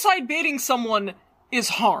 suicide baiting someone is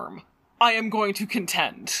harm. I am going to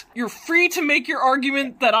contend. You're free to make your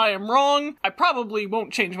argument that I am wrong. I probably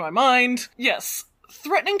won't change my mind. Yes,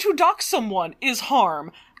 threatening to dox someone is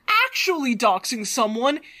harm. Actually doxing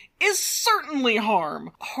someone is certainly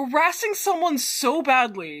harm. Harassing someone so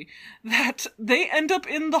badly that they end up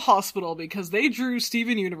in the hospital because they drew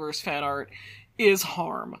Steven Universe fan art is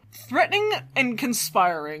harm. Threatening and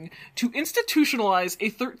conspiring to institutionalize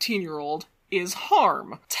a 13-year-old is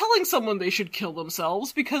harm. Telling someone they should kill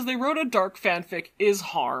themselves because they wrote a dark fanfic is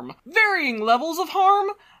harm. Varying levels of harm,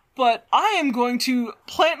 but I am going to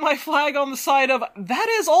plant my flag on the side of that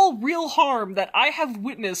is all real harm that I have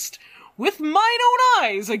witnessed with mine own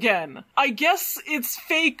eyes again. I guess it's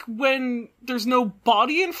fake when there's no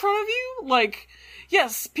body in front of you. Like,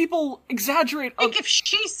 yes, people exaggerate. I think if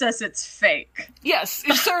she says it's fake. Yes,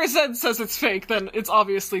 if Sarah Zed says it's fake, then it's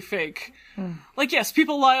obviously fake. Like, yes,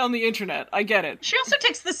 people lie on the internet. I get it. She also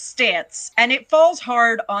takes the stance, and it falls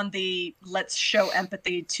hard on the let's show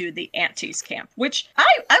empathy to the aunties camp, which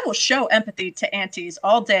I will show empathy to aunties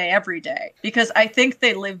all day, every day, because I think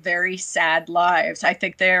they live very sad lives. I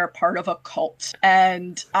think they're part of a cult,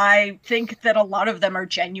 and I think that a lot of them are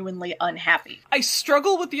genuinely unhappy. I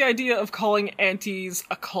struggle with the idea of calling aunties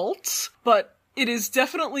a cult, but it is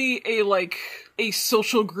definitely a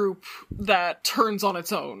social group that turns on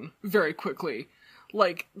its own very quickly.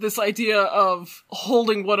 Like, this idea of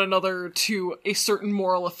holding one another to a certain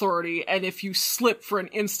moral authority, and if you slip for an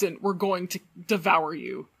instant, we're going to devour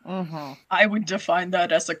you. Mm-hmm. I would define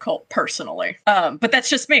that as a cult, personally. But that's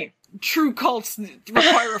just me. True cults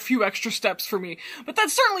require a few extra steps for me. But that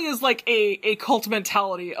certainly is, like, a cult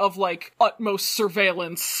mentality of, like, utmost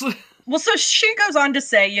surveillance. Well, so she goes on to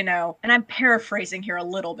say, and I'm paraphrasing here a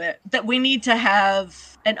little bit, that we need to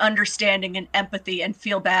have an understanding and empathy and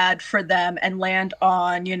feel bad for them and land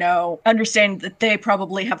on, understanding that they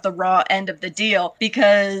probably have the raw end of the deal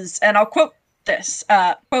because, and I'll quote this,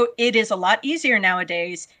 quote, "It is a lot easier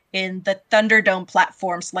nowadays in the Thunderdome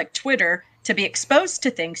platforms like Twitter to be exposed to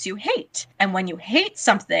things you hate. And when you hate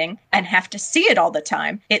something and have to see it all the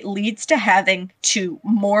time, it leads to having to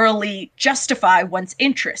morally justify one's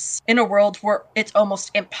interests in a world where it's almost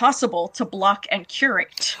impossible to block and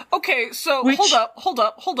curate." Okay, so hold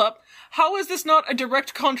up. How is this not a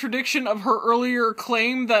direct contradiction of her earlier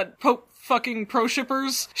claim that fucking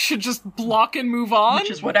pro-shippers should just block and move on? Which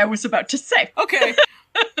is what I was about to say. Okay.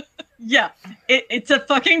 Yeah, it's a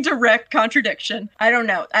fucking direct contradiction. I don't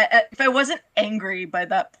know. If I wasn't angry by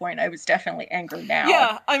that point, I was definitely angry now.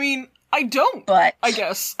 Yeah, I mean, I don't, but I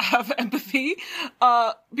guess, have empathy,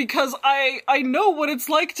 because I know what it's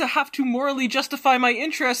like to have to morally justify my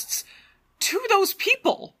interests to those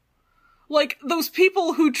people. Like, those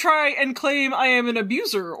people who try and claim I am an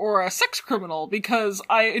abuser or a sex criminal because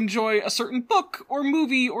I enjoy a certain book or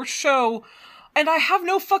movie or show, and I have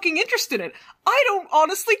no fucking interest in it. I don't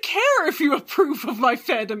honestly care if you approve of my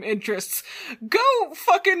fandom interests. Go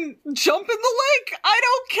fucking jump in the lake. I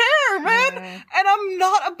don't care, man. And I'm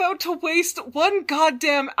not about to waste one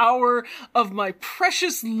goddamn hour of my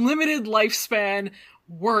precious limited lifespan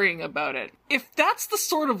worrying about it. If that's the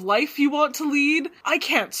sort of life you want to lead, I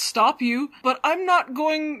can't stop you, but I'm not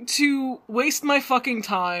going to waste my fucking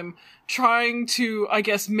time trying to, I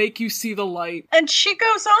guess, make you see the light. And she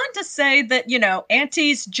goes on to say that,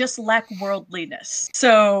 aunties just lack worldliness.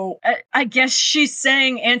 So I guess she's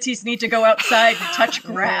saying aunties need to go outside and touch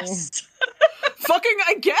grass. Fucking,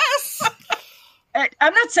 I guess!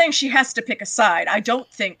 I'm not saying she has to pick a side. I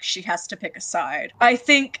don't think she has to pick a side. I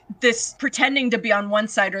think this pretending to be on one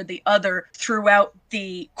side or the other throughout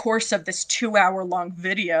the course of this 2-hour-long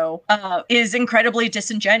video is incredibly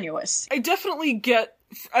disingenuous. I definitely get,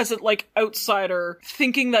 as an, outsider,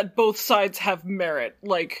 thinking that both sides have merit.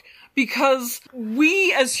 Because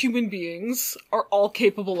we as human beings are all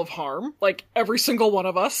capable of harm. Every single one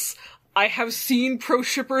of us. I have seen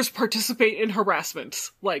pro-shippers participate in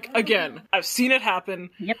harassment. Again, I've seen it happen.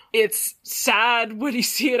 Yep. It's sad when you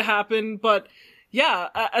see it happen, but yeah,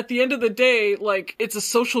 at the end of the day, it's a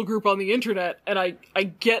social group on the internet, and I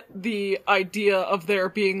get the idea of there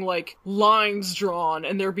being, lines drawn,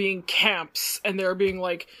 and there being camps, and there being,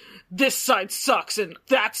 this side sucks, and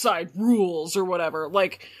that side rules, or whatever.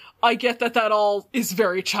 I get that all is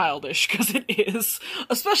very childish, because it is.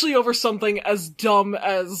 Especially over something as dumb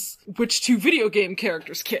as which two video game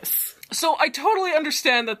characters kiss. So I totally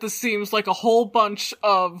understand that this seems like a whole bunch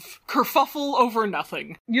of kerfuffle over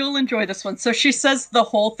nothing. You'll enjoy this one. So she says the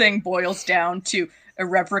whole thing boils down to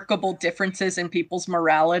irrevocable differences in people's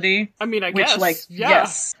morality. I mean, I guess, yeah.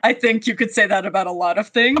 Yes. I think you could say that about a lot of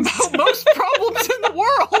things. About most problems in the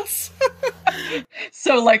world!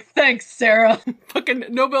 So, thanks, Sarah. Fucking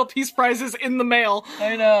Nobel Peace Prizes in the mail.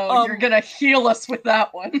 I know, you're gonna heal us with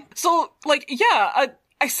that one. So, yeah,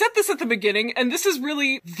 I said this at the beginning, and this is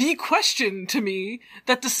really the question to me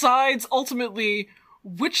that decides ultimately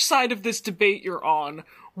which side of this debate you're on.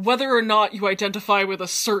 Whether or not you identify with a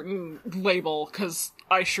certain label, because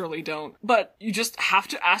I surely don't. But you just have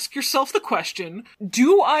to ask yourself the question,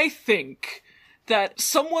 do I think that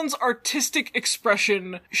someone's artistic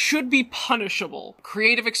expression should be punishable.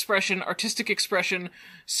 Creative expression, artistic expression,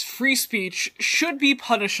 free speech should be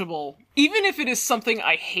punishable. Even if it is something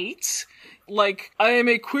I hate. Like, I am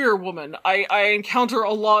a queer woman. I encounter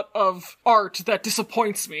a lot of art that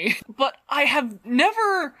disappoints me. But I have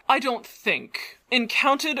never, I don't think,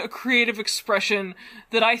 encountered a creative expression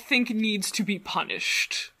that I think needs to be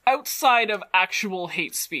punished. Outside of actual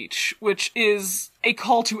hate speech, which is a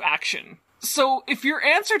call to action. So, if your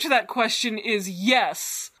answer to that question is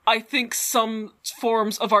yes, I think some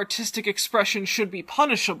forms of artistic expression should be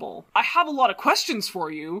punishable, I have a lot of questions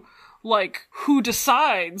for you. Like, who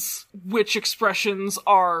decides which expressions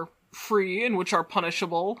are free and which are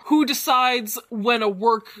punishable? Who decides when a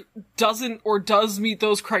work doesn't or does meet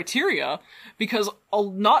those criteria? Because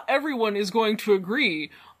not everyone is going to agree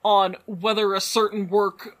on whether a certain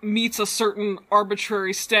work meets a certain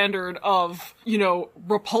arbitrary standard of,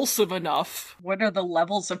 repulsive enough. What are the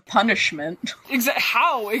levels of punishment?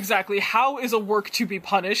 How exactly? How is a work to be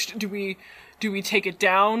punished? Do we take it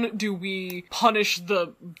down? Do we punish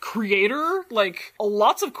the creator? Like,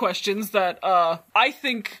 lots of questions that, I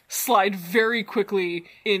think slide very quickly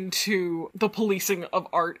into the policing of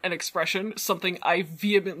art and expression, something I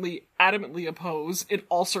vehemently, adamantly oppose in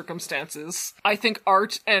all circumstances. I think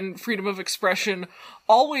art and freedom of expression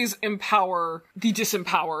always empower the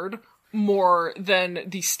disempowered more than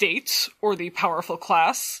the state or the powerful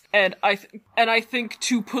class. And I think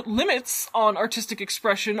to put limits on artistic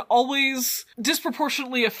expression always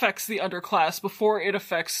disproportionately affects the underclass before it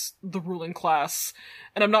affects the ruling class.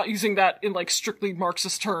 And I'm not using that in, like, strictly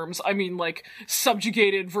Marxist terms. I mean, like,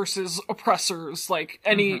 subjugated versus oppressors, like,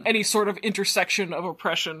 any sort of intersection of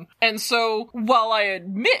oppression. And so, while I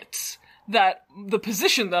admit that the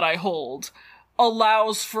position that I hold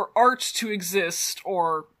allows for art to exist,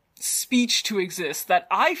 or speech to exist, that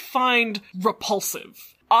I find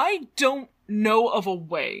repulsive, I don't know of a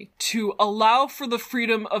way to allow for the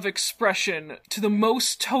freedom of expression to the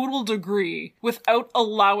most total degree without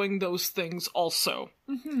allowing those things also.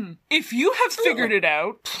 Mm-hmm. If you have figured it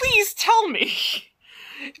out, please tell me.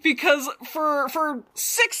 Because for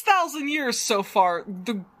 6,000 years so far,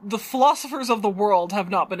 the philosophers of the world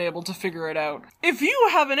have not been able to figure it out. If you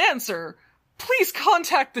have an answer, please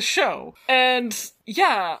contact the show. And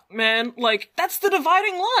yeah, man, like, that's the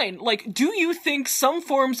dividing line. Like, do you think some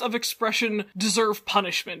forms of expression deserve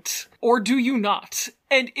punishment? Or do you not?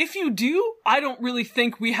 And if you do, I don't really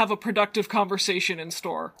think we have a productive conversation in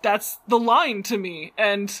store. That's the line to me.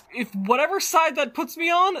 And if whatever side that puts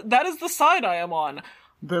me on, that is the side I am on.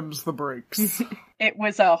 Them's the breaks. It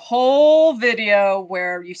was a whole video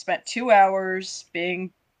where you spent 2 hours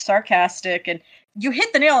being sarcastic, and you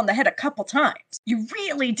hit the nail on the head a couple times. You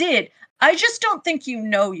really did. I just don't think you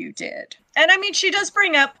know you did. And I mean, she does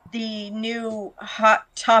bring up the new hot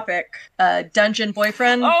topic, Dungeon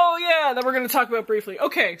Boyfriend. Oh yeah, that we're going to talk about briefly.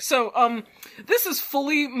 Okay, so, this is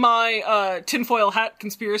fully my, tinfoil hat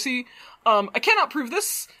conspiracy. I cannot prove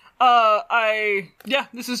this.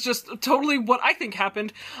 This is just totally what I think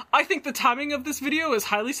happened. I think the timing of this video is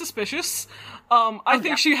highly suspicious. I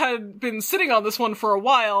think she had been sitting on this one for a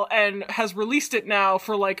while and has released it now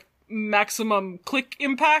for, like, maximum click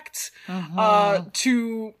impact,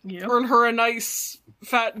 to earn her a nice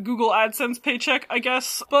fat Google AdSense paycheck, I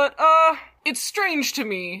guess. But, it's strange to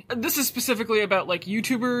me. This is specifically about, like,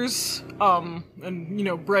 YouTubers, and,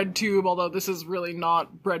 BreadTube, although this is really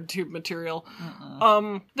not BreadTube material.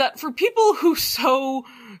 That for people who so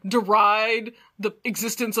deride the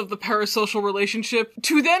existence of the parasocial relationship,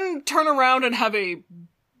 to then turn around and have a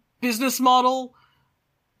business model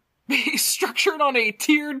structured on a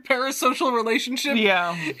tiered parasocial relationship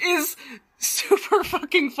is super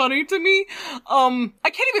fucking funny to me. I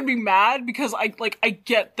can't even be mad because I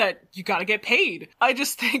get that you gotta get paid. I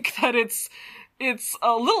just think that it's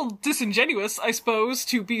a little disingenuous, I suppose,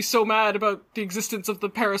 to be so mad about the existence of the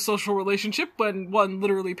parasocial relationship when one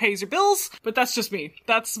literally pays your bills, but that's just me.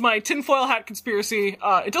 That's my tinfoil hat conspiracy.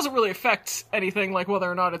 It doesn't really affect anything, like whether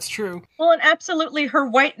or not it's true. Well, and absolutely, her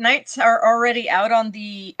white knights are already out on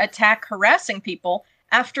the attack harassing people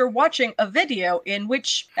after watching a video in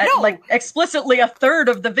which, explicitly a third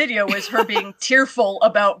of the video is her being tearful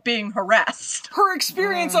about being harassed. Her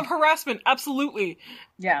experience of harassment, absolutely.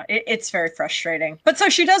 Yeah, it's very frustrating. But so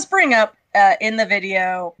she does bring up, in the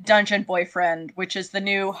video, Dungeon Boyfriend, which is the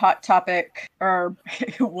new hot topic, or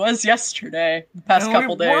it was yesterday, the past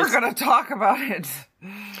couple days. We're gonna talk about it.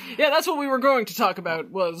 Yeah, that's what we were going to talk about,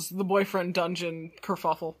 was the boyfriend dungeon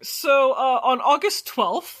kerfuffle. So, on August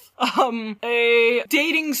 12th, a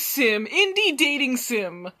indie dating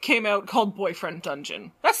sim came out called Boyfriend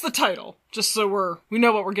Dungeon. That's the title, just so we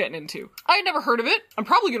know what we're getting into. I had never heard of it. I'm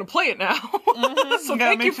probably gonna play it now. So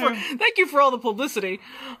Yeah, thank you for all the publicity.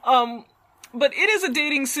 But it is a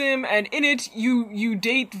dating sim, and in it, you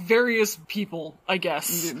date various people, I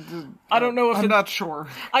guess. I don't know if I'm not sure.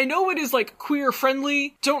 I know it is, like,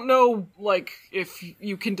 queer-friendly. Don't know, like, if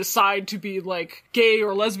you can decide to be, like, gay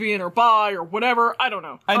or lesbian or bi or whatever. I don't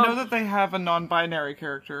know. I know that they have a non-binary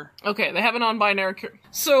character. Okay, they have a non-binary character.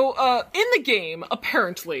 So, in the game,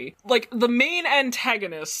 apparently, like, the main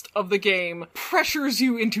antagonist of the game pressures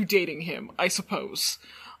you into dating him, I suppose.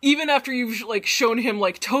 Even after you've, like, shown him,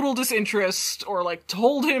 like, total disinterest, or, like,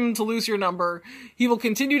 told him to lose your number, he will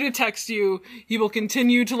continue to text you, he will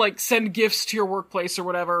continue to, like, send gifts to your workplace or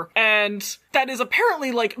whatever, and that is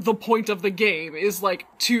apparently, like, the point of the game, is, like,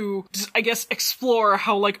 to, I guess, explore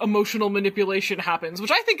how, like, emotional manipulation happens, which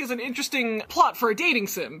I think is an interesting plot for a dating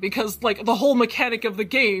sim, because, like, the whole mechanic of the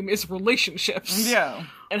game is relationships. Yeah.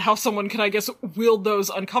 And how someone can, I guess, wield those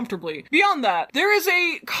uncomfortably. Beyond that, there is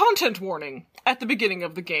a content warning at the beginning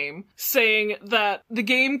of the game, saying that the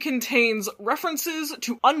game contains references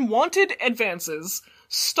to unwanted advances,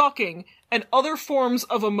 stalking, and other forms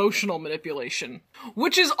of emotional manipulation.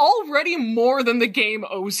 Which is already more than the game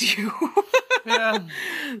owes you. Yeah.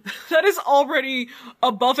 That is already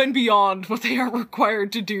above and beyond what they are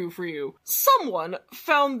required to do for you. Someone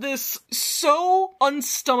found this so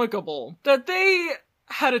unstomachable that they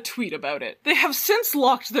had a tweet about it. They have since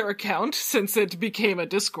locked their account since it became a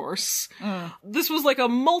discourse. This was like a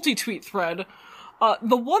multi-tweet thread.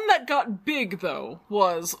 The one that got big, though,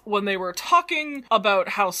 was when they were talking about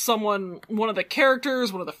how one of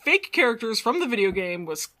the fake characters from the video game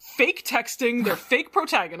was fake texting their fake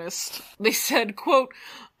protagonist. They said, quote,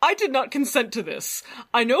 "I did not consent to this.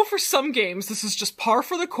 I know for some games this is just par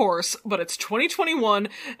for the course, but it's 2021,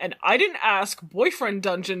 and I didn't ask Boyfriend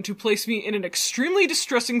Dungeon to place me in an extremely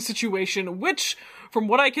distressing situation, which, from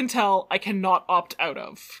what I can tell, I cannot opt out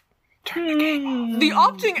of." Turn the game off. The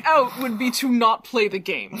opting out would be to not play the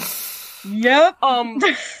game. Yep.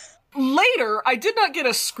 Later, I did not get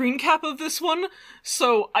a screen cap of this one,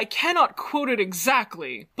 so I cannot quote it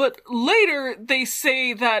exactly. But later, they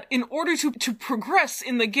say that in order to progress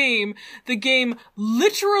in the game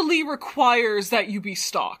literally requires that you be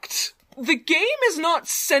stalked. The game is not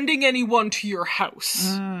sending anyone to your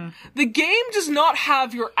house. The game does not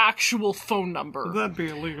have your actual phone number. That'd be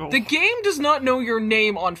illegal. The game does not know your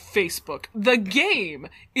name on Facebook. The game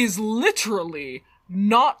is literally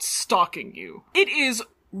not stalking you. It is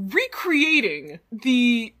recreating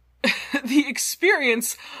the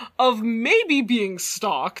experience of maybe being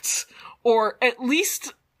stalked, or at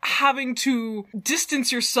least having to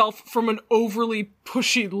distance yourself from an overly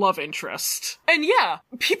pushy love interest. And yeah,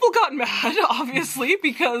 people got mad, obviously,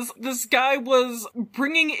 because this guy was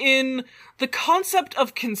bringing in the concept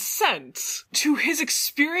of consent to his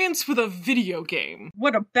experience with a video game.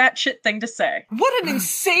 What a batshit thing to say. What an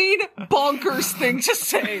insane, bonkers thing to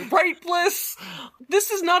say, right, Bliss? This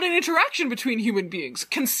is not an interaction between human beings.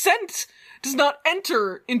 Consent does not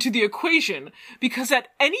enter into the equation, because at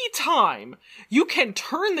any time, you can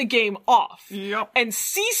turn the game off and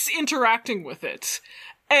cease interacting with it,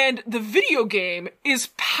 and the video game is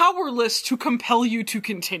powerless to compel you to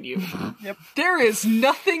continue. Yep. There is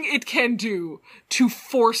nothing it can do to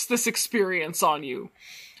force this experience on you.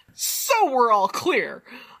 So we're all clear.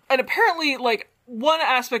 And apparently, like, one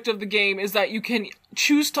aspect of the game is that you can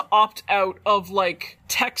choose to opt out of, like,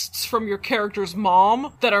 texts from your character's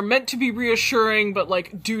mom that are meant to be reassuring, but,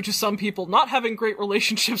 like, due to some people not having great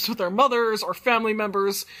relationships with their mothers or family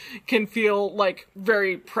members, can feel, like,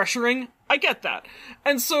 very pressuring. I get that.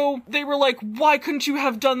 And so they were like, why couldn't you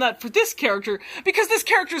have done that for this character? Because this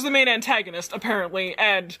character is the main antagonist, apparently,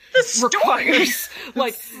 and requires,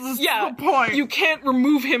 like, yeah, you can't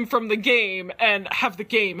remove him from the game and have the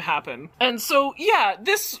game happen. And so, yeah,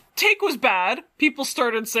 this take was bad. People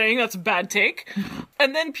started saying that's a bad take.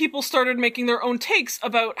 And then people started making their own takes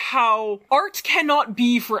about how art cannot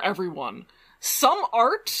be for everyone. Some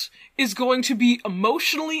art is going to be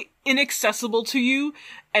emotionally inaccessible to you,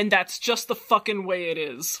 and that's just the fucking way it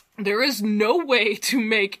is. There is no way to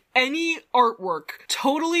make any artwork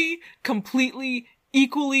totally, completely,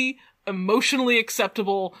 equally, emotionally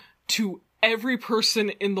acceptable to every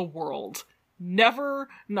person in the world. Never,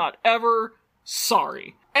 not ever,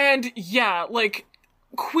 sorry. And yeah, like,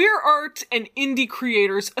 queer art and indie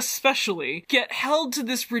creators especially get held to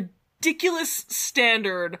this ridiculous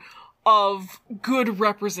standard of good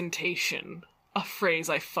representation. a phrase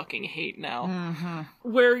I fucking hate now.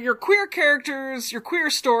 Where your queer characters, your queer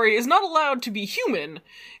story is not allowed to be human.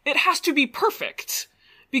 It has to be perfect.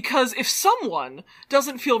 Because if someone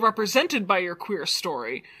doesn't feel represented by your queer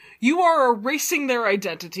story, you are erasing their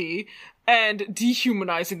identity and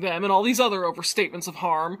dehumanizing them and all these other overstatements of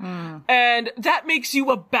harm. And that makes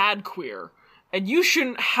you a bad queer. And you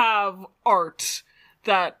shouldn't have art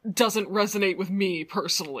that doesn't resonate with me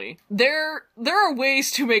personally. There are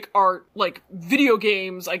ways to make art, like video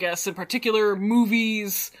games, I guess, in particular,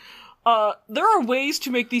 movies. There are ways to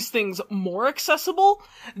make these things more accessible.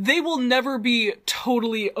 They will never be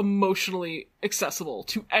totally emotionally accessible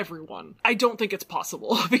to everyone. I don't think it's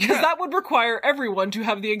possible, because that would require everyone to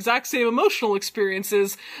have the exact same emotional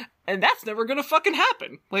experiences, and that's never gonna fucking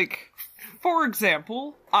happen. Like, for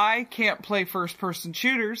example, I can't play first-person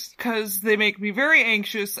shooters because they make me very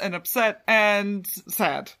anxious and upset and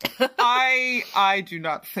sad. I do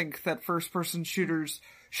not think that first-person shooters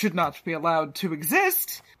should not be allowed to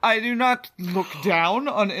exist. I do not look down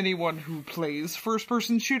on anyone who plays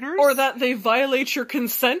first-person shooters. Or that they violate your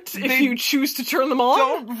consent if you choose to turn them on.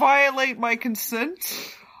 Don't violate my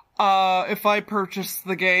consent. If I purchase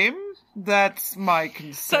the game, that's my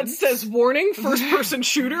consent. That says, warning, first-person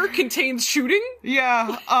shooter contains shooting?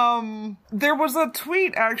 Yeah, there was a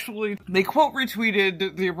tweet, actually. They quote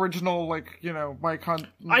retweeted the original, like, you know,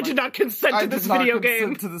 I did not consent to this video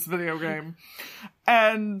game. To this video game.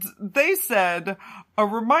 And they said, a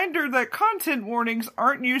reminder that content warnings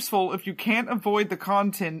aren't useful if you can't avoid the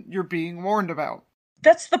content you're being warned about.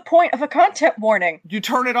 That's the point of a content warning. You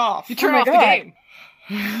turn it off. You turn off the game.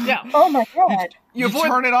 Yeah. Oh my god. You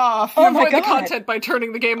turn it off. You avoid the content by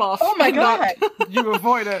turning the game off. Oh my god. You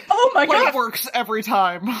avoid it. Oh my god. It works every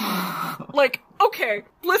time. Like, okay,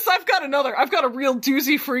 Bliss, I've got a real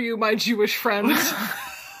doozy for you, my Jewish friend.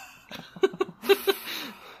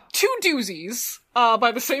 2 doozies,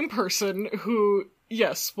 by the same person who,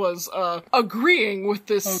 yes, was, agreeing with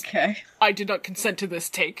this. Okay. I did not consent to this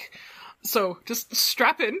take. So, just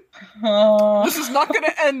strap in. Oh. This is not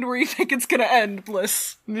gonna end where you think it's gonna end,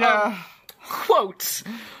 Bliss. Yeah. Quote,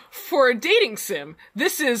 for a dating sim,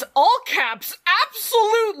 this is, all caps,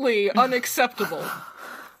 absolutely unacceptable.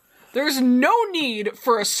 There's no need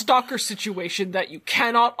for a stalker situation that you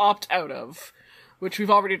cannot opt out of. Which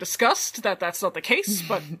we've already discussed, that's not the case,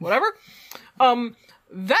 but whatever.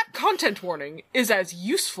 That content warning is as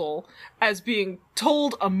useful as being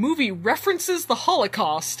told a movie references the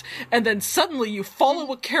Holocaust, and then suddenly you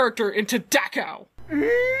follow a character into Dachau.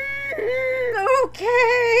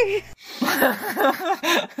 Okay.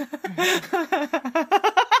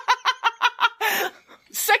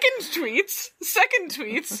 Second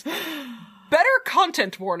tweets. Better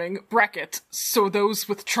content warning, bracket, so those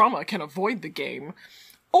with trauma can avoid the game.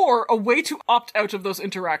 Or a way to opt out of those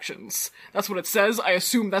interactions. That's what it says. I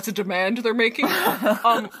assume that's a demand they're making.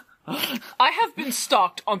 I have been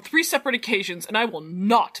stalked on 3 separate occasions, and I will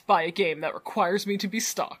not buy a game that requires me to be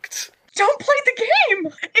stalked. Don't play the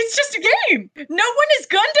game! It's just a game! No one is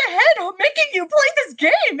gun to head making you play this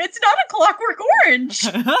game! It's not a Clockwork Orange!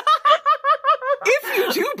 If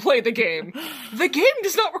you do play the game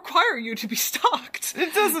does not require you to be stalked.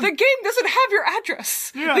 It doesn't. The game doesn't have your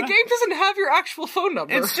address. Yeah. The game doesn't have your actual phone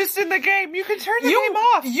number. It's just in the game. You can turn the game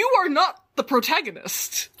off. You are not the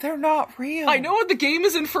protagonist. They're not real. I know the game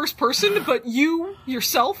is in first person, but you,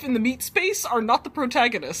 yourself, in the meat space, are not the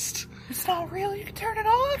protagonist. It's not real. You can turn it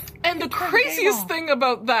off. And the craziest thing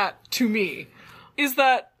about that, to me, is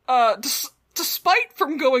that, despite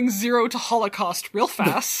from going 0 to Holocaust real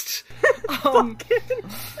fast,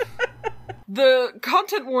 the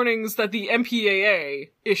content warnings that the MPAA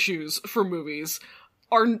issues for movies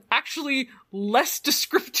are actually less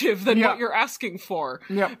descriptive than what you're asking for.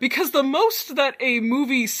 Yeah. Because the most that a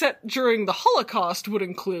movie set during the Holocaust would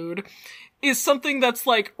include is something that's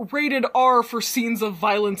like rated R for scenes of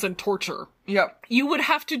violence and torture. Yep. You would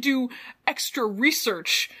have to do extra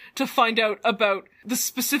research to find out about the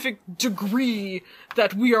specific degree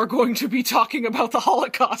that we are going to be talking about the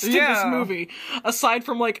Holocaust in this movie. Aside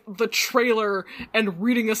from, like, the trailer and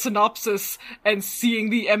reading a synopsis and seeing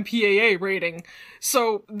the MPAA rating.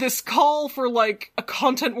 So this call for, like, a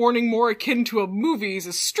content warning more akin to a movie's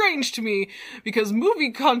is strange to me, because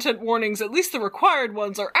movie content warnings, at least the required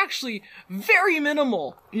ones, are actually very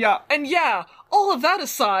minimal. Yeah. And yeah, all of that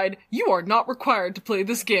aside, you are not required to play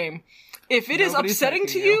this game. If it is upsetting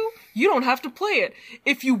to you, you don't have to play it.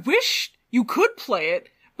 If you wish you could play it,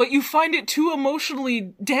 but you find it too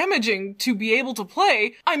emotionally damaging to be able to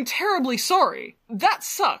play, I'm terribly sorry. That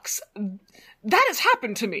sucks. That has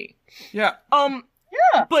happened to me. Yeah.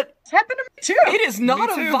 Yeah, But it's happened to me too. it is not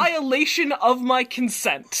Me a too. violation of my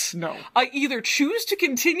consent. No. I either choose to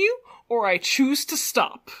continue or I choose to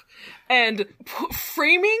stop. And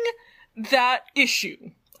framing that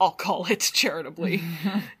issue, I'll call it charitably,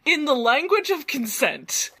 in the language of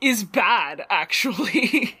consent is bad,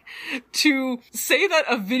 actually. To say that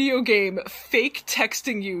a video game fake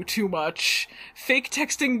texting you too much, fake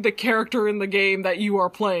texting the character in the game that you are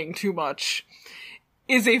playing too much,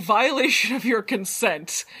 is a violation of your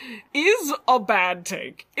consent is a bad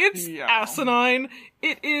take. It's asinine.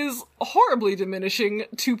 It is horribly diminishing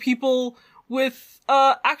to people with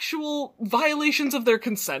actual violations of their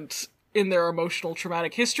consent in their emotional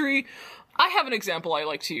traumatic history. I have an example I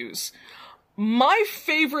like to use. My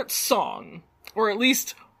favorite song, or at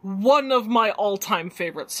least one of my all-time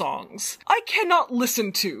favorite songs, I cannot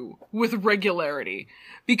listen to with regularity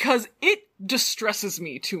because it distresses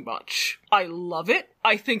me too much. I love it.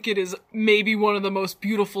 I think it is maybe one of the most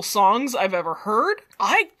beautiful songs I've ever heard.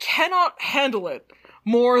 I cannot handle it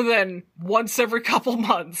more than once every couple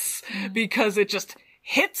months because it just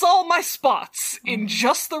hits all my spots in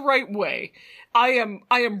just the right way. I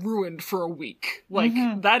am ruined for a week. Like,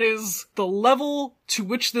 that is the level to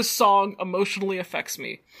which this song emotionally affects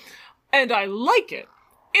me. And I like it.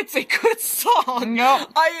 It's a good song. No.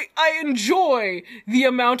 I enjoy the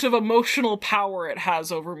amount of emotional power it has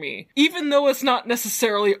over me. Even though it's not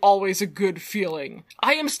necessarily always a good feeling,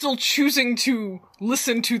 I am still choosing to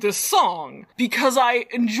listen to this song because I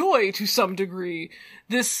enjoy, to some degree,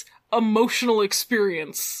 this emotional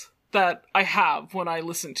experience that I have when I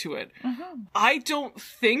listen to it. I don't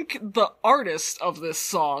think the artist of this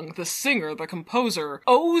song, the singer, the composer,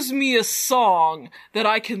 owes me a song that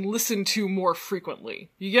I can listen to more frequently.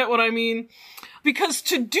 You get what I mean? Because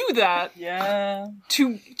to do that,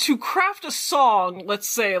 to craft a song, let's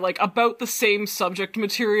say, like, about the same subject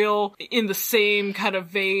material, in the same kind of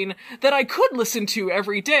vein, that I could listen to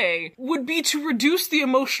every day, would be to reduce the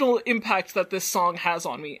emotional impact that this song has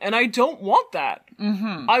on me. And I don't want that.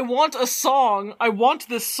 I want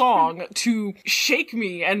this song to shake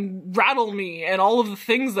me and rattle me and all of the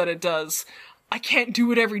things that it does. I can't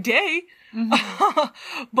do it every day.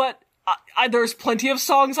 But there's plenty of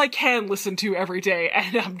songs I can listen to every day,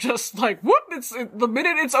 and I'm just like, whoop, the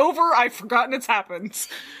minute it's over, I've forgotten it's happened.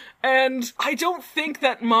 And I don't think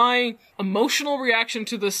that my emotional reaction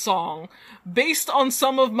to this song, based on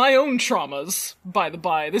some of my own traumas, by the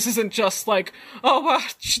by, this isn't just like,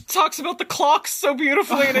 she talks about the clocks so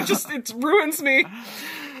beautifully and it ruins me.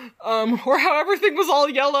 Or how everything was all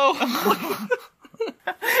yellow. It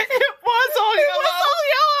was all yellow!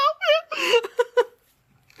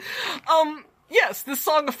 Yes, this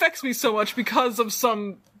song affects me so much because of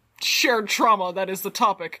some shared trauma that is the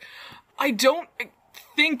topic. I don't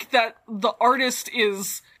think that the artist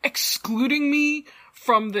is excluding me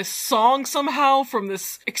from this song somehow, from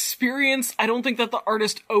this experience. I don't think that the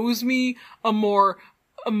artist owes me a more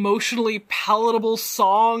emotionally palatable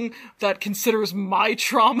song that considers my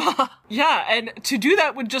trauma. Yeah, and to do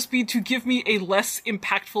that would just be to give me a less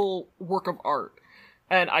impactful work of art.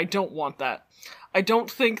 And I don't want that. I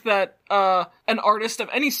don't think that an artist of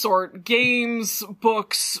any sort, games,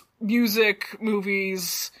 books, music,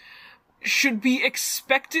 movies, should be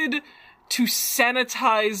expected to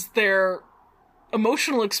sanitize their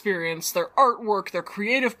emotional experience, their artwork, their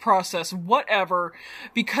creative process, whatever,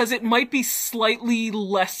 because it might be slightly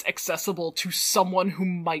less accessible to someone who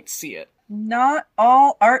might see it. Not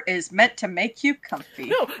all art is meant to make you comfy.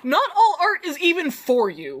 No, not all art is even for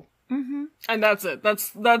you. And that's it.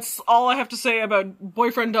 That's all I have to say about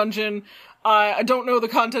Boyfriend Dungeon. I don't know the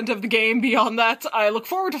content of the game beyond that. I look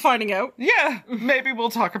forward to finding out. Yeah, maybe we'll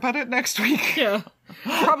talk about it next week. Yeah.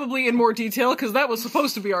 Probably in more detail, because that was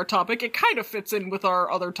supposed to be our topic. It kind of fits in with our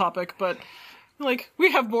other topic, but, like, we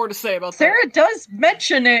have more to say about Sarah does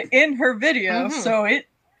mention it in her video, so it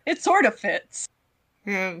sort of fits.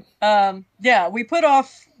 Yeah. We put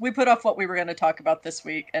off what we were going to talk about this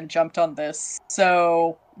week and jumped on this.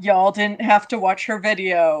 So y'all didn't have to watch her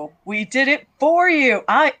video. We did it for you.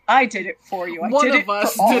 I did it for you. One of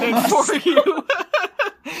us did it for you.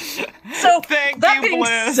 So Thank that you, being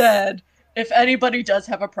Bliss. said, if anybody does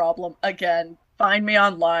have a problem, again, find me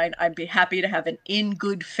online. I'd be happy to have an in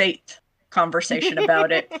good faith conversation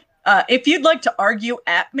about it. If you'd like to argue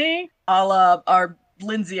at me, a la our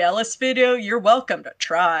Lindsay Ellis video, you're welcome to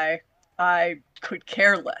try. I could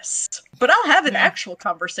care less. But I'll have an actual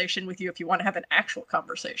conversation with you if you want to have an actual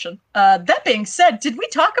conversation. That being said, did we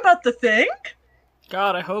talk about The Thing?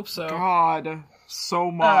 God, I hope so. God, so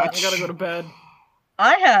much. I gotta go to bed.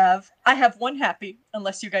 I have one happy,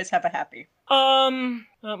 unless you guys have a happy.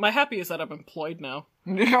 My happy is that I'm employed now.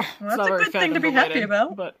 Yeah. Well, that's a good thing to be happy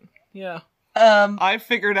about. But, yeah. I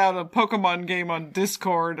figured out a Pokemon game on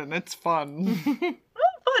Discord, and it's fun.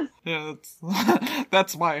 Fun. Yeah,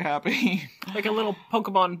 that's my happy. Like a little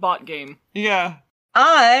Pokemon bot game. Yeah.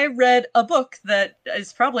 I read a book that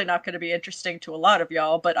is probably not going to be interesting to a lot of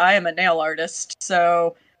y'all, but I am a nail artist,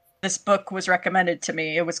 so this book was recommended to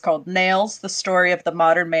me. It was called Nails, The Story of the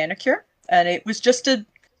Modern Manicure, and it was just a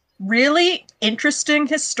really interesting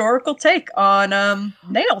historical take on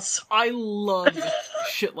nails. I love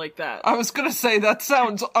shit like that. I was gonna say, that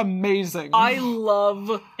sounds amazing.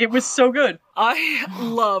 It was so good. I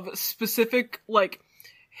love specific, like,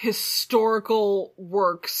 historical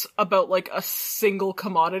works about, like, a single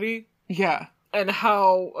commodity. Yeah. And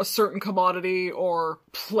how a certain commodity or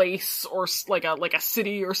place or, like a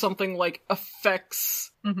city or something, like,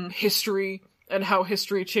 affects history and how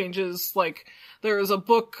history changes. Like, there is a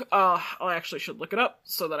book, I actually should look it up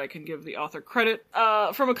so that I can give the author credit,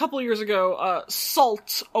 from a couple years ago,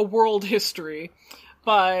 Salt, A World History,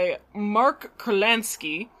 by Mark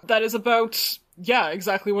Kurlansky, that is about, yeah,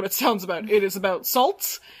 exactly what it sounds about. It is about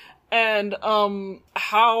salt, and,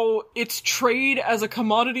 how its trade as a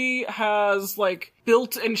commodity has, like,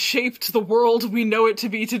 built and shaped the world we know it to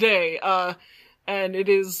be today. And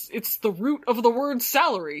it's the root of the word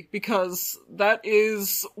salary, because that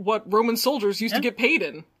is what Roman soldiers used to get paid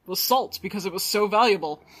in, was salt, because it was so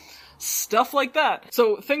valuable. Stuff like that.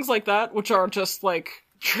 So things like that, which are just like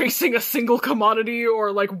tracing a single commodity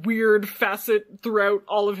or like weird facet throughout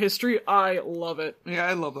all of history, I love it. Yeah,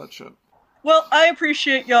 I love that shit. Well, I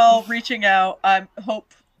appreciate y'all reaching out. I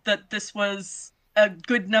hope that this was a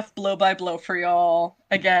good enough blow-by-blow for y'all.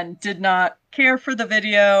 Again, did not care for the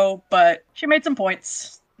video, but she made some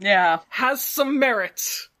points. Yeah. Has some merit.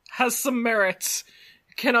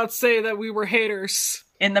 Cannot say that we were haters.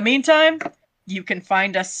 In the meantime, you can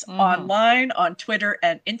find us online on Twitter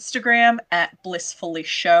and Instagram at Blissfully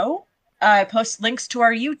Show. I post links to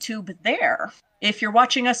our YouTube there. If you're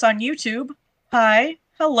watching us on YouTube, hi,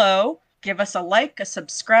 hello. Give us a like, a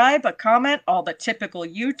subscribe, a comment, all the typical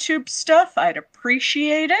YouTube stuff. I'd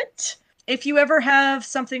appreciate it. If you ever have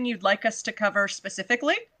something you'd like us to cover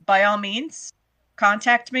specifically, by all means,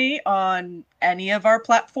 contact me on any of our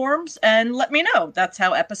platforms and let me know. That's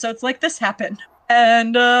how episodes like this happen.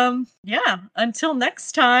 And, yeah, until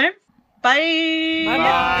next time, bye!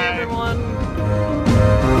 Bye, everyone!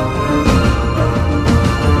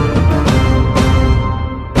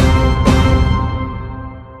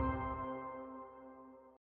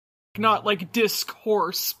 Not like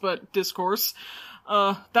discourse, but discourse.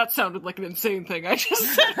 That sounded like an insane thing I just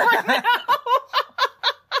said right now.